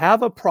 you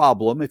have a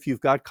problem if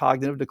you've got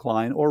cognitive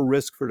decline or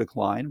risk for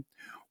decline,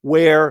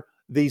 where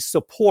the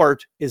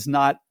support is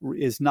not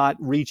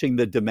reaching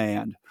the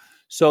demand.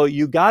 So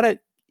you got to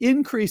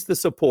increase the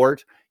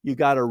support. You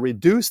got to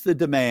reduce the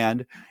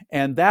demand,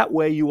 and that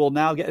way you will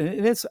now get,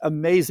 and it's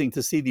amazing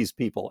to see these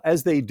people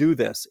as they do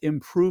this,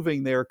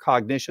 improving their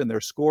cognition,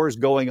 their scores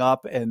going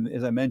up, and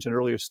as I mentioned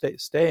earlier,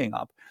 staying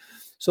up.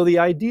 So the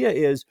idea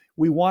is,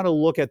 we want to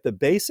look at the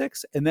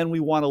basics, and then we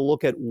want to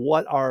look at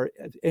what are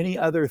any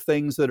other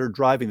things that are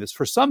driving this.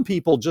 For some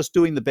people, just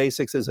doing the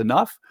basics is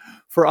enough.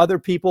 For other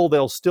people,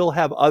 they'll still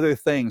have other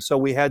things. So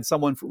we had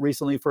someone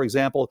recently, for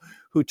example,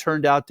 who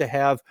turned out to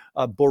have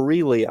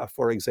Borrelia,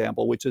 for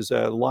example, which is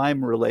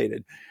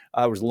Lyme-related.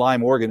 It was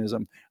Lyme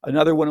organism.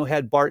 Another one who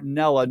had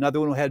Bartonella, another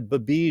one who had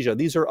Babesia.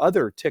 These are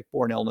other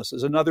tick-borne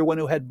illnesses. Another one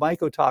who had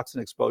mycotoxin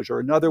exposure.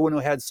 Another one who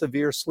had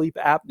severe sleep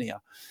apnea.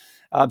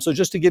 So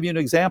just to give you an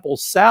example,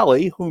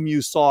 Sally, whom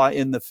you saw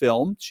in the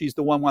film, she's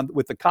the one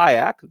with the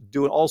kayak,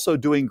 also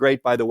doing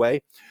great, by the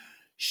way.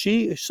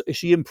 She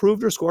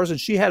improved her scores, and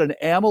she had an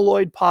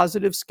amyloid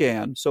positive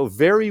scan, so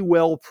very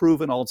well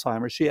proven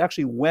Alzheimer's. She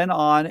actually went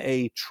on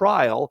a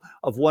trial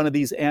of one of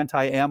these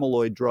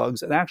anti-amyloid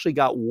drugs and actually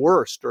got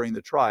worse during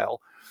the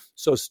trial.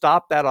 So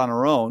stopped that on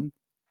her own.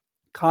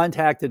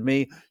 Contacted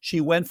me.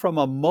 She went from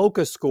a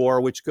MoCA score,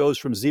 which goes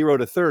from 0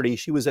 to 30.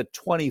 She was at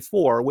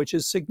 24, which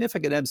is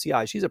significant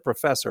MCI. She's a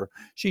professor.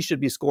 She should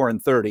be scoring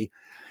 30.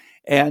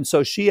 And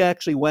so she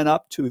actually went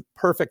up to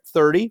perfect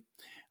 30,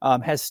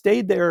 has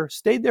stayed there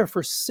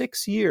for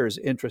 6 years,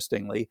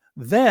 interestingly,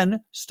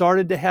 then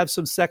started to have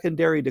some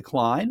secondary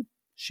decline.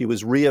 She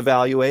was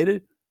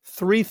reevaluated.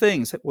 3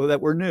 things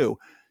that were new.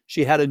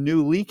 She had a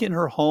new leak in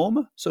her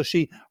home, so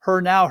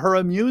her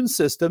immune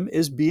system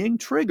is being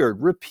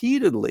triggered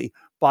repeatedly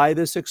by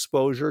this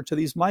exposure to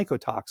these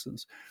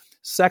mycotoxins.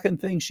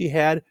 Second thing she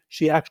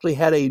actually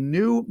had a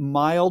new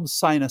mild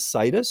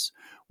sinusitis,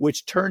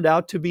 which turned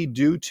out to be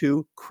due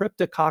to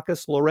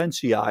Cryptococcus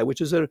lawrencii,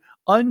 which is an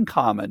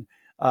uncommon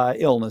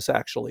illness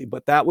actually,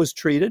 but that was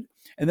treated.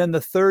 And then the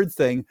third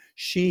thing,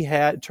 she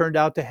turned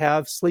out to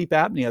have sleep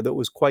apnea that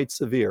was quite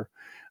severe.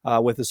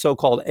 With the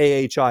so-called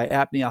AHI,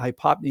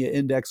 apnea-hypopnea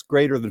index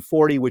greater than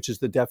 40, which is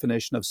the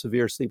definition of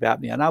severe sleep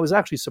apnea. And I was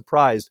actually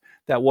surprised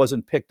that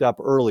wasn't picked up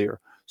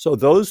earlier. So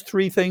those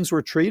 3 things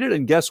were treated,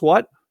 and guess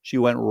what? She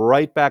went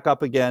right back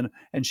up again,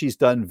 and she's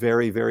done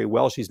very, very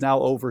well. She's now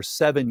over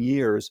 7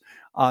 years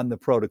on the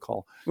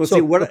protocol. Well, see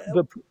So what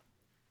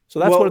so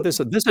that's what well,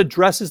 this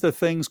addresses the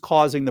things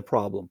causing the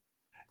problem.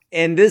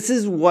 and this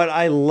is what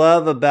I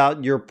love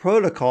about your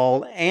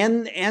protocol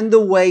and the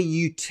way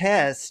you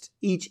test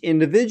each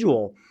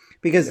individual,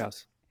 because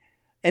Yes.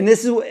 and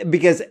this is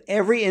because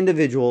every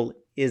individual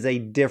is a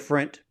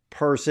different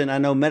person. I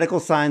know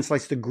medical science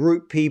likes to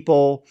group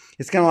people.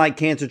 It's kind of like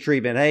cancer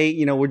treatment.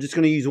 Hey, we're just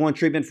going to use one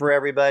treatment for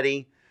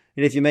everybody.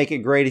 And if you make it,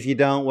 great. If you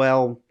don't,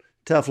 well,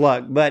 tough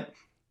luck. But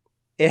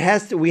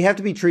we have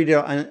to be treated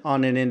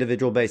on an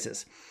individual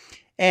basis.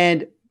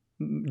 And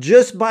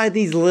just by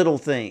these little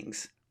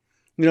things,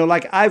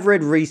 like I've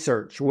read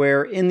research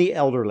where in the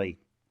elderly,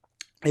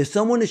 if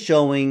someone is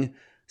showing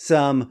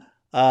some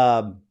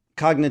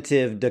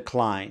cognitive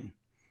decline,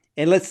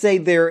 and let's say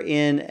they're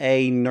in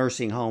a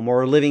nursing home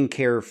or a living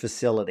care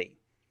facility,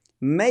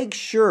 make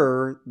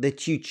sure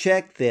that you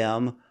check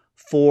them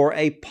for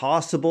a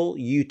possible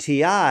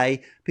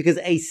UTI, because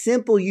a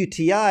simple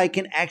UTI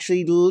can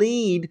actually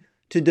lead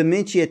to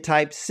dementia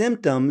type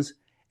symptoms.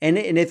 And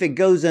if it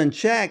goes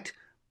unchecked,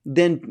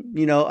 then,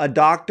 a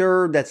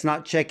doctor that's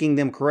not checking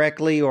them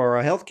correctly or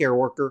a healthcare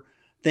worker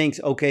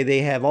thinks, okay, they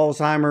have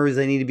Alzheimer's,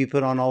 they need to be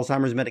put on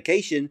Alzheimer's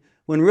medication,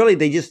 when really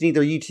they just need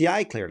their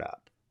UTI cleared up.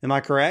 Am I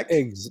correct?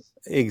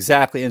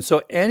 Exactly. And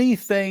so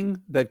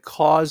anything that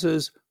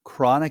causes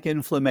chronic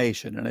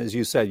inflammation, and as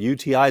you said,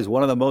 UTI is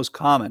one of the most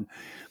common,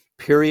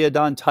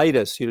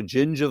 periodontitis,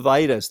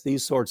 gingivitis,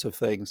 these sorts of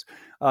things,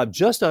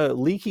 just a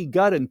leaky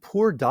gut and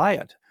poor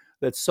diet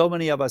that so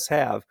many of us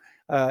have.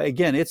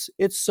 Again, it's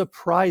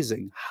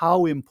surprising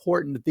how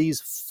important these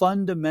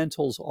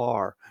fundamentals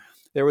are.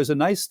 There was a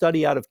nice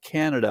study out of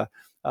Canada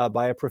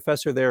by a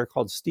professor there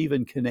called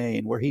Stephen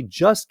Kinane, where he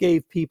just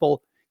gave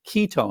people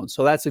ketones.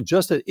 So that's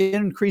just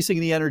increasing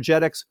the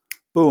energetics.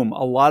 Boom,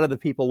 a lot of the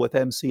people with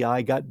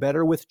MCI got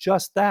better with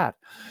just that.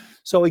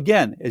 So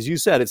again, as you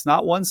said, it's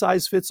not one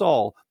size fits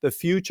all. The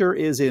future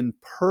is in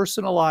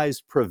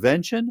personalized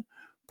prevention,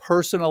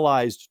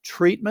 personalized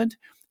treatment,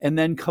 and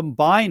then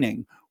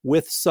combining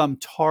with some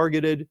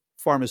targeted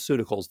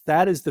pharmaceuticals.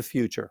 That is the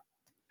future.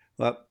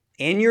 Well,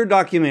 in your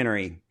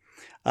documentary,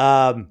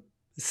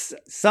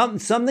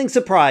 something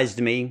surprised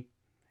me,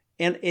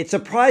 and it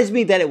surprised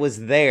me that it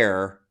was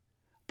there,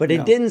 but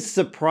it didn't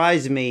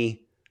surprise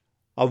me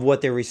of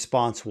what their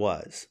response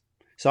was.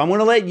 So I'm going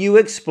to let you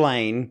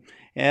explain.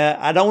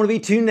 I don't want to be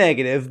too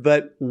negative,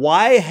 but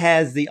why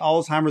has the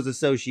Alzheimer's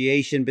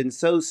Association been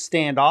so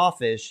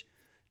standoffish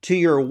to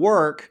your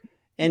work?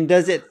 And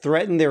does it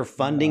threaten their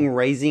funding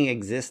raising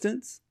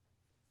existence?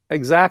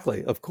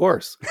 Exactly, of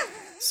course.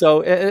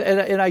 So,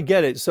 and I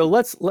get it. So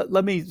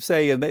let me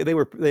say, and they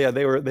were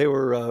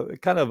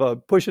kind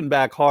of pushing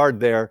back hard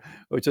there,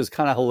 which is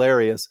kind of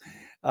hilarious,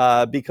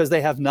 because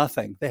they have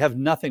nothing. They have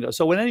nothing.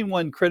 So when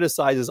anyone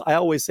criticizes, I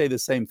always say the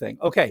same thing.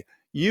 Okay,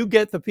 you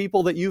get the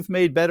people that you've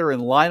made better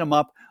and line them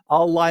up.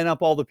 I'll line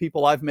up all the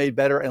people I've made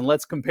better, and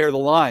let's compare the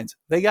lines.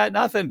 They got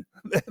nothing.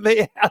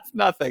 They have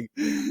nothing.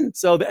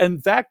 So in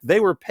fact, they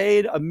were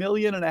paid $1.5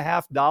 million or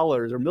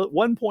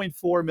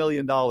 $1.4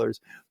 million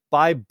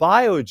by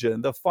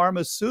Biogen, the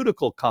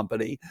pharmaceutical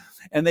company,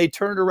 and they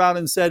turned around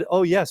and said,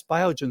 "Oh yes,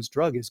 Biogen's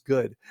drug is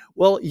good."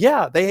 Well,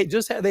 yeah, they had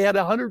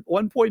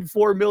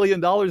 $1.4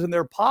 million in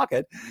their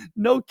pocket.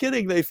 No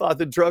kidding, they thought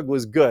the drug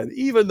was good,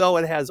 even though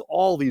it has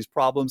all these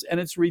problems and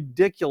it's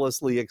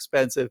ridiculously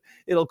expensive.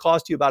 It'll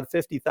cost you about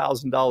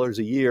 $50,000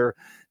 a year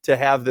to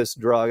have this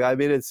drug. I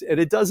mean,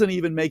 it doesn't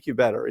even make you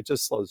better. It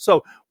just slows.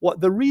 So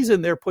the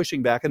reason they're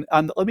pushing back, and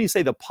let me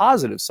say the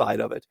positive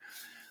side of it,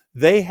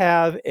 they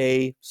have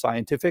a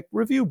scientific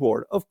review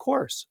board, of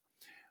course.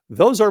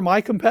 Those are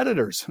my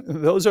competitors.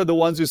 Those are the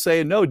ones who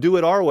say, no, do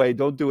it our way,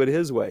 don't do it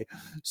his way.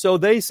 So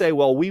they say,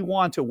 well, we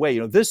want to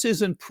wait. This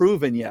isn't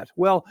proven yet.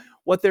 Well,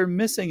 what they're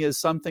missing is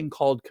something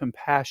called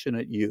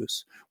compassionate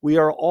use. We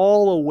are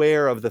all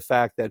aware of the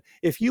fact that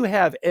if you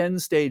have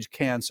end-stage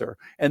cancer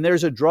and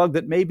there's a drug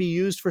that may be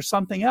used for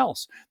something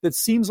else that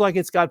seems like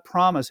it's got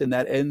promise in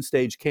that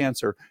end-stage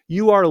cancer,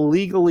 you are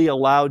legally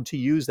allowed to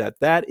use that.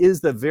 That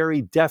is the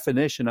very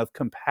definition of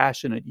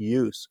compassionate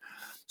use.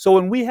 So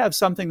when we have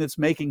something that's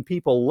making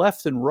people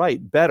left and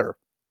right better,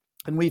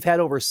 and we've had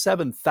over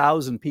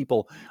 7,000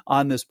 people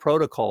on this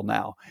protocol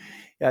now,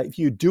 if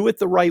you do it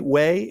the right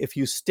way, if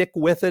you stick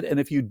with it, and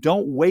if you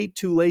don't wait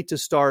too late to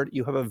start,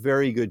 you have a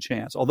very good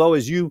chance. Although,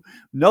 as you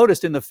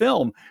noticed in the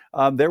film,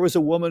 there was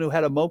a woman who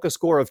had a MoCA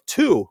score of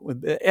 2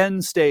 with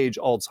end-stage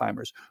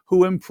Alzheimer's,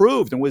 who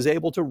improved and was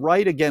able to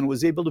write again,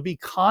 was able to be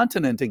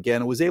continent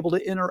again, was able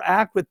to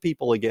interact with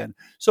people again.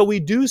 So we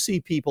do see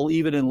people,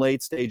 even in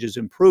late stages,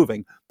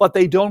 improving, but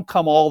they don't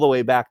come all the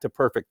way back to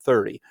perfect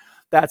 30.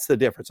 That's the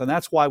difference. And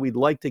that's why we'd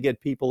like to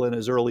get people in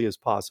as early as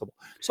possible.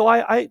 So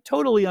I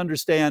totally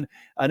understand.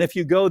 And if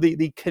you go,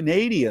 the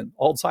Canadian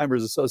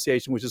Alzheimer's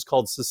Association, which is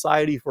called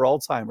Society for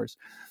Alzheimer's,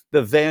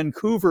 the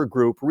Vancouver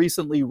group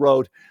recently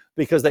wrote,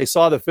 because they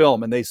saw the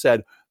film and they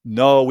said,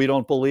 no, we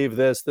don't believe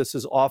this. This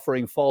is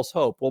offering false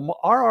hope. Well,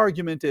 our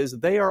argument is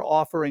they are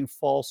offering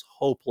false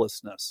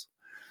hopelessness.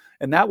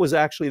 And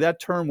that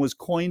term was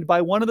coined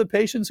by one of the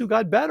patients who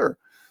got better.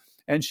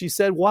 And she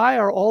said, why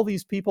are all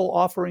these people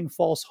offering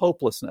false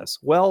hopelessness?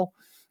 Well,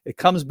 it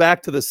comes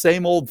back to the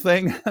same old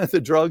thing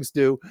the drugs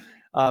do.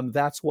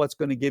 That's what's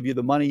going to give you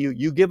the money.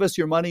 You give us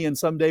your money and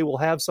someday we'll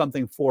have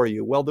something for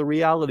you. Well, the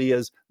reality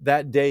is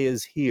that day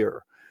is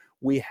here.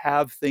 We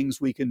have things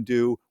we can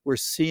do. We're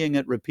seeing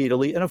it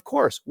repeatedly. And of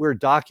course, we're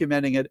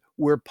documenting it.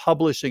 We're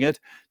publishing it.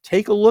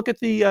 Take a look at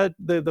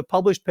the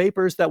published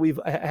papers that we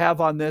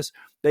have on this.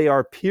 They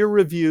are peer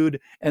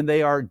reviewed and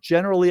they are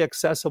generally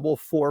accessible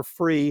for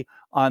free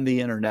on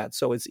the internet.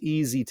 So it's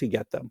easy to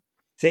get them.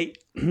 See,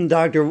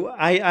 Doctor,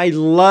 I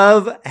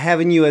love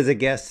having you as a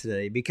guest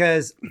today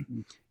because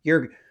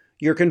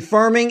you're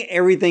confirming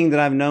everything that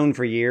I've known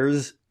for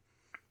years.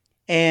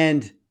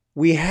 And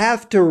we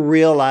have to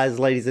realize,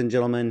 ladies and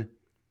gentlemen,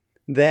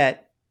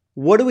 that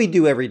what do we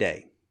do every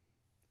day?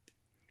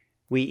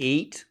 We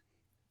eat,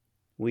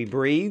 we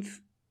breathe,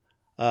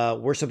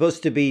 we're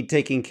supposed to be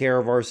taking care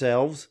of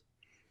ourselves.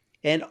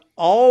 And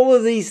all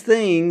of these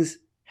things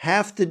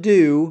have to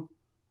do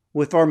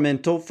with our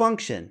mental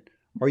function.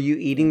 Are you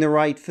eating the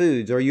right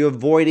foods? Are you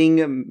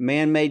avoiding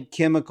man-made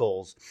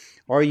chemicals?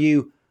 Are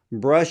you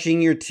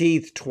brushing your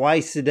teeth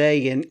twice a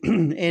day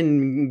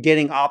and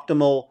getting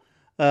optimal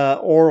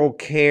oral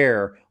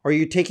care? Are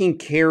you taking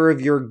care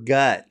of your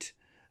gut?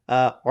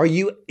 Are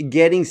you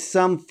getting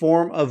some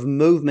form of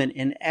movement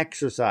and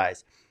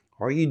exercise?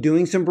 Are you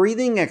doing some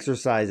breathing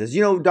exercises?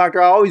 You know,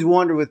 doctor, I always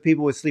wonder with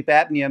people with sleep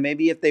apnea,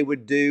 maybe if they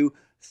would do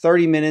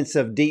 30 minutes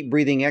of deep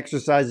breathing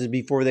exercises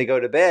before they go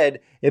to bed,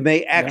 it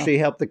may actually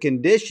help the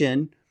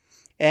condition.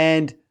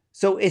 And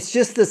so it's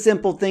just the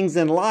simple things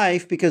in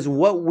life, because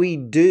what we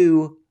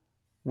do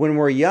when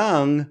we're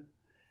young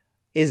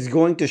is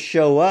going to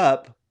show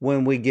up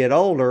when we get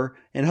older,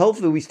 and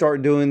hopefully we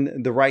start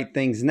doing the right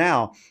things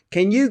now.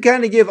 Can you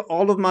kind of give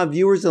all of my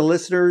viewers and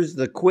listeners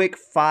the quick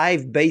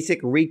 5 basic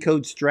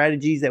recode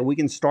strategies that we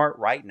can start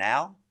right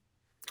now?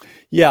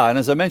 Yeah, and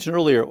as I mentioned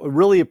earlier,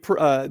 really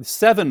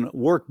 7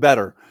 work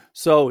better.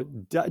 So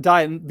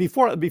diet.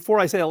 Before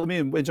I say that, let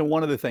me mention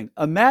one other thing.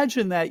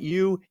 Imagine that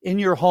you, in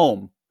your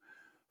home,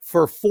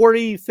 for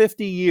 40,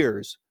 50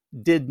 years,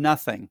 did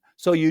nothing.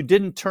 So you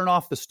didn't turn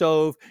off the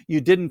stove,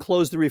 you didn't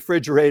close the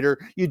refrigerator,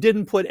 you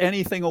didn't put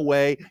anything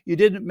away, you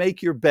didn't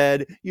make your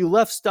bed, you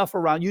left stuff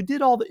around, you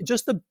did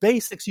just the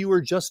basics you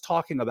were just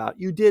talking about.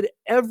 You did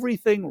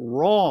everything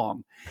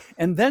wrong.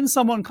 And then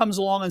someone comes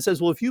along and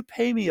says, well, if you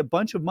pay me a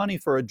bunch of money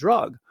for a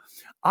drug,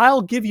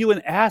 I'll give you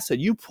an acid.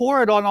 You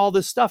pour it on all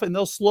this stuff and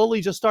they'll slowly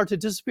just start to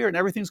disappear and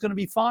everything's going to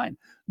be fine.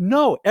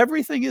 No,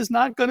 everything is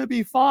not going to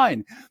be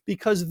fine,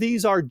 because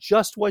these are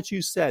just what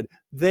you said.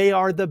 They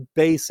are the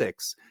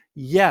basics.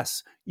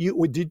 Yes,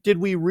 did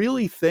we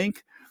really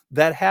think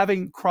that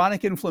having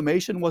chronic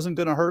inflammation wasn't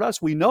going to hurt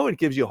us? We know it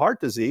gives you heart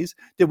disease.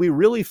 Did we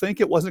really think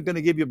it wasn't going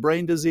to give you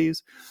brain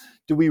disease?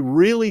 Do we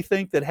really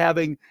think that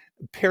having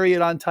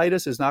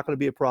periodontitis is not going to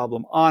be a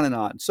problem? On and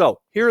on.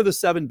 So here are the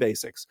 7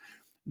 basics.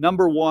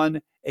 Number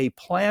 1, a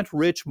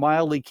plant-rich,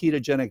 mildly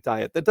ketogenic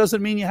diet. That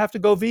doesn't mean you have to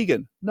go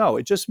vegan. No,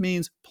 it just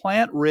means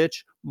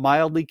plant-rich,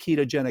 mildly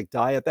ketogenic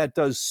diet. That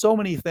does so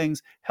many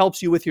things,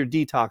 helps you with your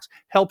detox,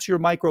 helps your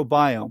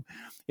microbiome,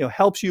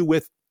 helps you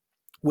with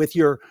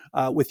your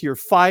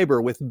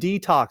fiber, with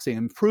detoxing,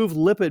 improve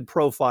lipid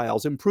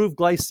profiles, improve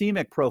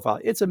glycemic profile.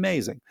 It's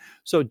amazing.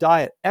 So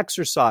diet,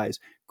 exercise,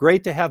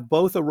 great to have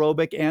both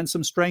aerobic and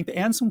some strength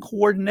and some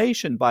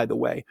coordination, by the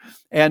way.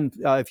 And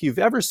if you've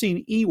ever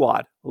seen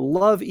EWOT,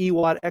 love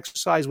EWOT,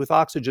 exercise with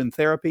oxygen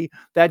therapy.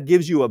 That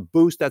gives you a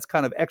boost. That's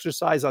kind of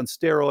exercise on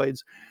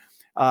steroids.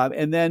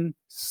 And then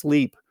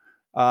sleep.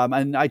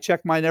 And I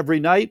check mine every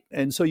night.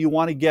 And so you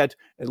want to get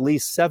at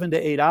least 7 to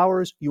 8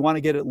 hours. You want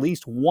to get at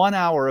least 1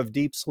 hour of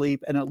deep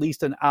sleep and at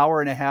least an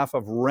hour and a half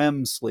of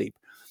REM sleep.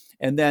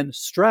 And then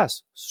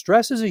stress.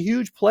 Stress is a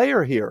huge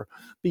player here,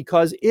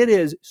 because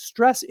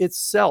stress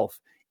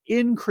itself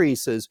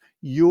increases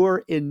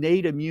your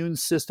innate immune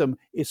system.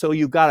 So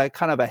you've got a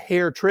kind of a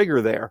hair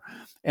trigger there.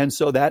 And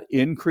so that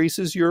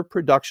increases your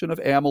production of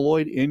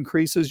amyloid,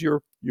 increases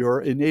your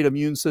innate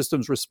immune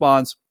system's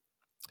response,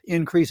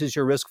 increases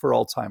your risk for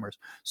Alzheimer's.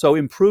 So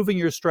improving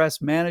your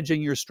stress,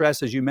 managing your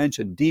stress, as you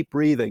mentioned, deep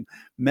breathing,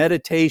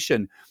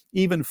 meditation,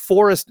 even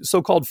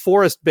so-called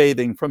forest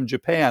bathing from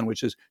Japan,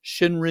 which is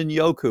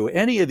Shinrin-yoku,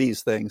 any of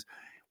these things,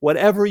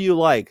 whatever you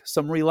like,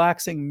 some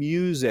relaxing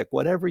music,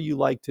 whatever you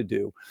like to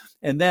do.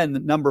 And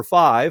then number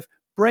 5,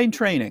 brain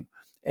training.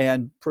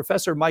 And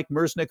Professor Mike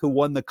Mersnick, who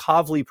won the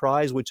Kavli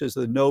Prize, which is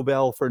the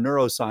Nobel for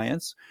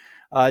neuroscience,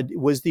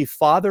 was the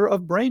father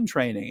of brain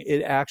training.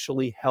 It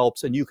actually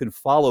helps, and you can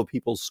follow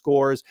people's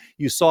scores.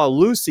 You saw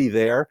Lucy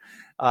there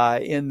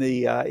in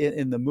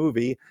the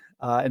movie,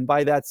 and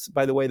by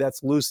the way,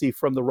 that's Lucy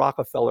from the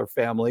Rockefeller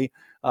family,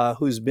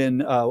 who's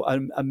been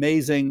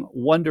amazing,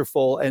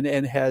 wonderful,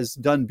 and has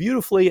done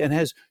beautifully, and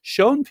has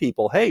shown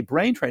people, hey,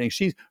 brain training.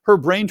 Her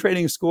brain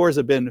training scores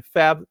have been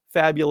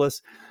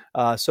fabulous.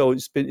 So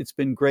it's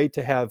been great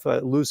to have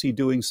Lucy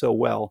doing so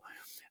well,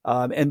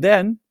 and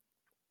then.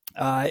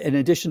 in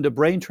addition to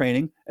brain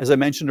training, as I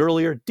mentioned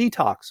earlier,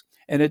 detox.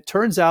 And it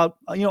turns out,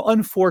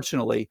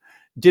 unfortunately,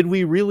 did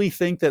we really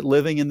think that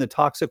living in the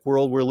toxic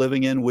world we're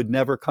living in would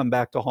never come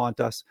back to haunt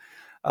us?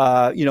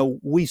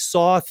 We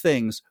saw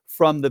things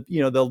from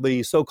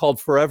the so-called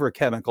forever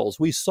chemicals.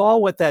 We saw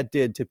what that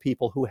did to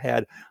people who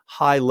had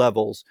high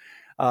levels.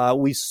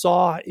 We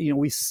see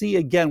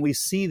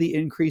the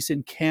increase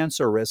in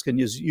cancer risk.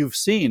 And as you've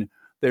seen,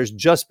 there's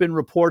just been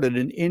reported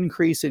an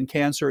increase in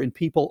cancer in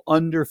people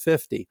under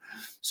 50.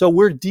 So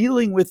we're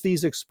dealing with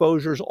these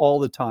exposures all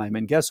the time.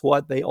 And guess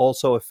what? They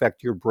also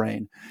affect your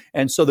brain.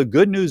 And so the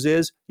good news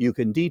is you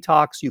can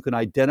detox, you can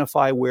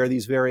identify where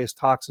these various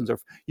toxins are,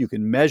 you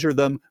can measure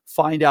them,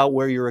 find out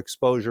where your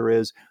exposure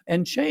is,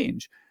 and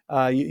change.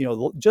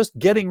 Just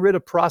getting rid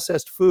of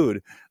processed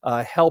food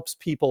helps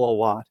people a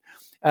lot.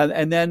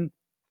 And then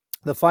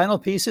the final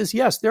piece is,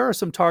 yes, there are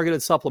some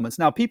targeted supplements.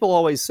 Now, people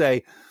always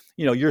say,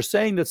 you're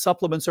saying that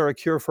supplements are a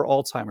cure for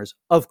Alzheimer's.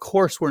 Of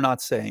course, we're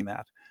not saying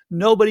that.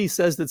 Nobody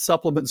says that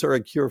supplements are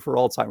a cure for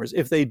Alzheimer's.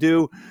 If they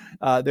do,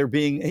 they're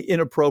being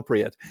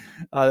inappropriate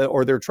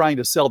or they're trying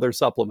to sell their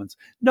supplements.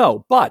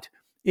 No, but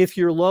if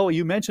you're low,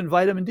 you mentioned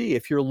vitamin D.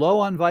 If you're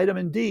low on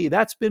vitamin D,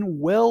 that's been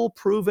well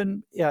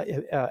proven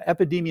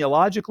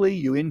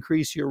epidemiologically. You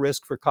increase your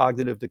risk for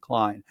cognitive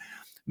decline.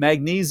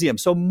 Magnesium.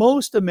 So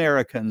most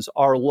Americans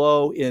are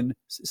low in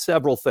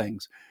several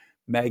things: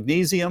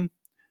 magnesium,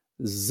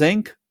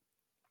 zinc,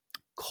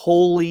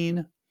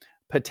 choline,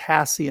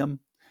 potassium,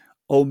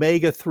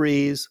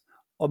 omega-3s.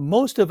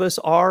 Most of us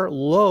are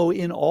low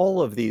in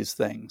all of these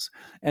things.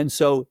 And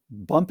so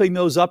bumping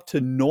those up to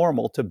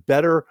normal, to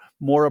better,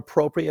 more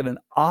appropriate and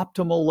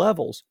optimal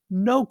levels,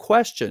 no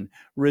question,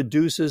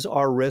 reduces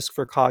our risk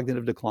for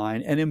cognitive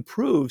decline and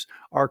improves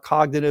our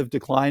cognitive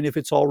decline if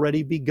it's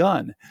already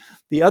begun.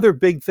 The other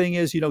big thing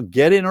is,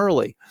 get in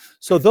early.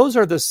 So those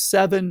are the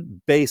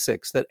 7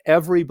 basics that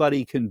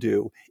everybody can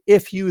do.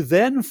 If you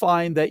then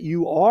find that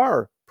you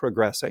are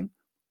progressing,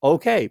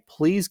 okay,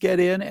 please get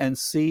in and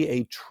see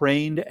a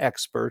trained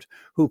expert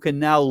who can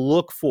now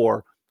look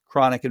for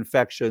chronic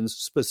infections,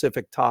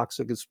 specific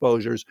toxic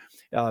exposures.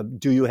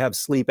 Do you have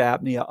sleep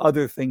apnea?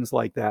 Other things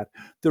like that.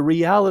 The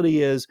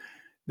reality is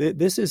that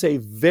this is a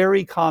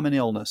very common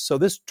illness. So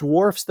this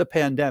dwarfs the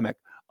pandemic.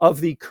 Of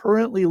the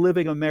currently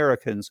living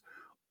Americans,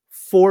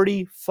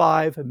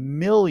 45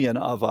 million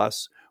of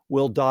us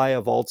will die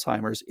of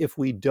Alzheimer's if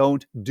we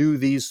don't do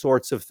these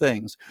sorts of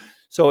things.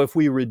 So if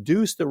we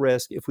reduce the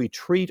risk, if we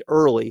treat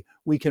early,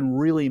 we can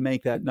really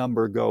make that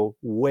number go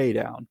way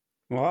down.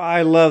 Well,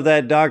 I love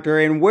that, Doctor.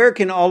 And where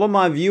can all of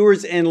my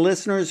viewers and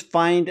listeners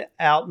find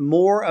out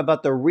more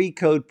about the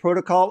RECODE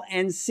protocol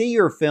and see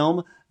your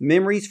film,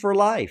 Memories for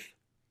Life?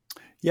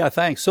 Yeah,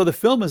 thanks. So the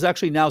film is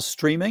actually now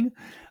streaming.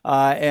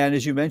 And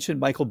as you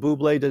mentioned, Michael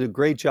Bublé did a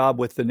great job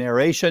with the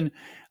narration.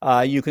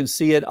 You can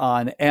see it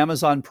on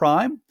Amazon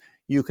Prime.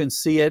 You can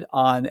see it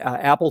on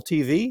Apple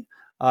TV.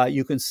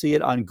 You can see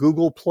it on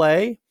Google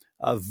Play,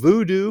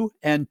 Vudu,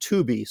 and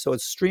Tubi. So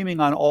it's streaming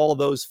on all of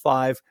those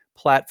 5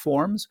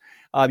 platforms.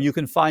 You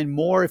can find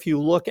more if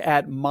you look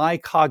at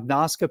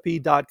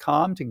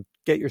mycognoscopy.com to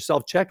get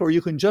yourself checked, or you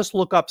can just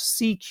look up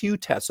CQ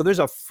test. So there's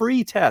a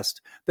free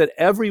test that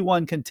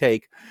everyone can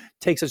take. It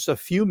takes just a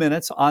few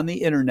minutes on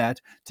the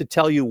internet to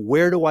tell you,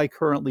 where do I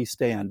currently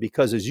stand?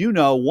 Because as you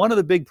know, one of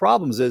the big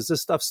problems is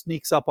this stuff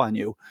sneaks up on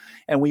you.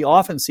 And we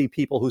often see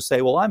people who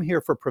say, well, I'm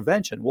here for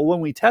prevention. Well, when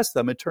we test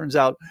them, it turns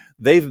out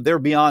they're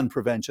beyond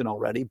prevention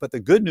already. But the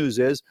good news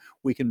is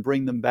we can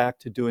bring them back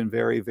to doing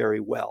very,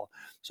 very well.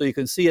 So you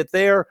can see it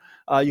there.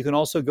 You can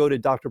also go to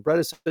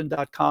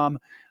drbredesen.com.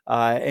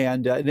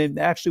 And then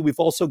actually, we've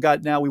also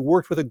got we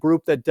worked with a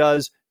group that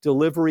does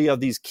delivery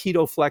of these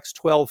KetoFlex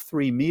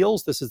 12-3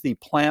 meals. This is the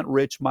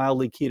plant-rich,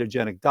 mildly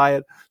ketogenic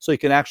diet. So you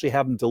can actually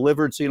have them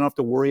delivered, so you don't have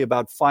to worry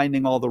about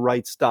finding all the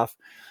right stuff.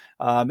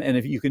 And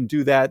if you can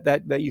do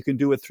that you can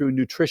do it through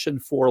Nutrition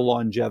for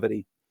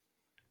Longevity.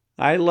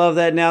 I love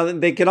that. Now,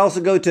 they can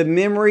also go to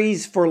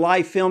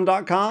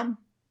memoriesforlifefilm.com.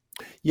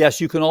 Yes,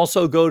 you can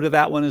also go to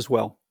that one as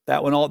well.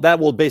 That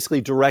will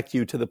basically direct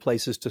you to the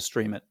places to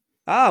stream it.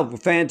 Oh,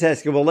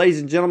 fantastic. Well,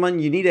 ladies and gentlemen,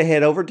 you need to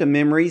head over to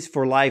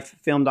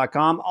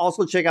memoriesforlifefilm.com.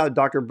 Also check out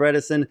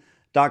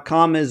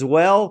drbredesen.com as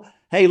well.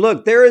 Hey,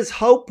 look, there is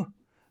hope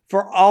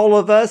for all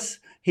of us.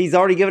 He's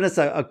already given us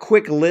a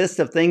quick list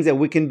of things that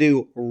we can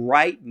do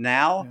right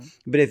now. Yeah.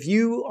 But if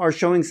you are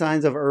showing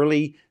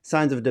early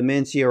signs of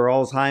dementia or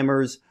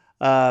Alzheimer's,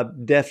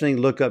 definitely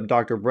look up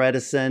Dr.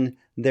 Bredesen.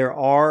 There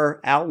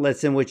are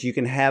outlets in which you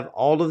can have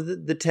all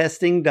of the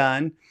testing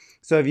done.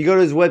 So if you go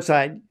to his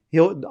website,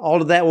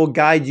 all of that will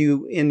guide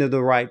you into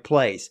the right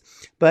place.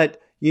 But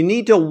you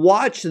need to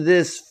watch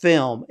this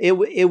film. It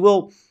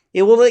will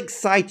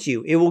excite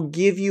you. It will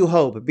give you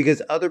hope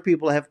because other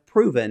people have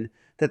proven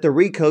that the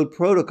RECODE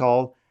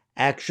protocol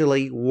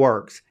actually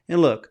works.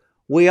 And look,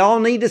 we all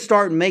need to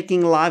start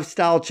making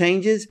lifestyle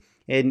changes.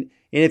 And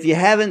if you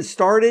haven't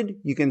started,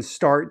 you can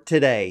start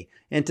today.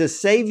 And to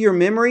save your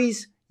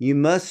memories, you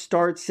must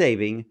start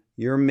saving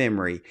your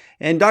memory.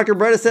 And Dr.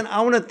 Bredesen,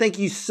 I want to thank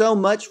you so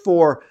much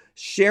for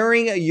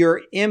sharing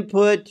your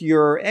input,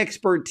 your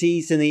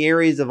expertise in the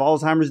areas of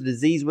Alzheimer's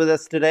disease with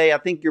us today. I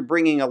think you're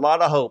bringing a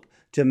lot of hope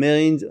to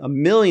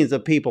millions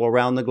of people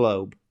around the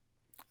globe.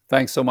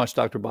 Thanks so much,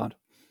 Dr. Bond.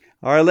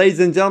 All right, ladies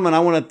and gentlemen, I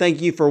want to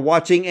thank you for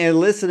watching and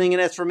listening. And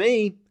as for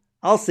me,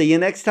 I'll see you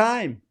next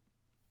time.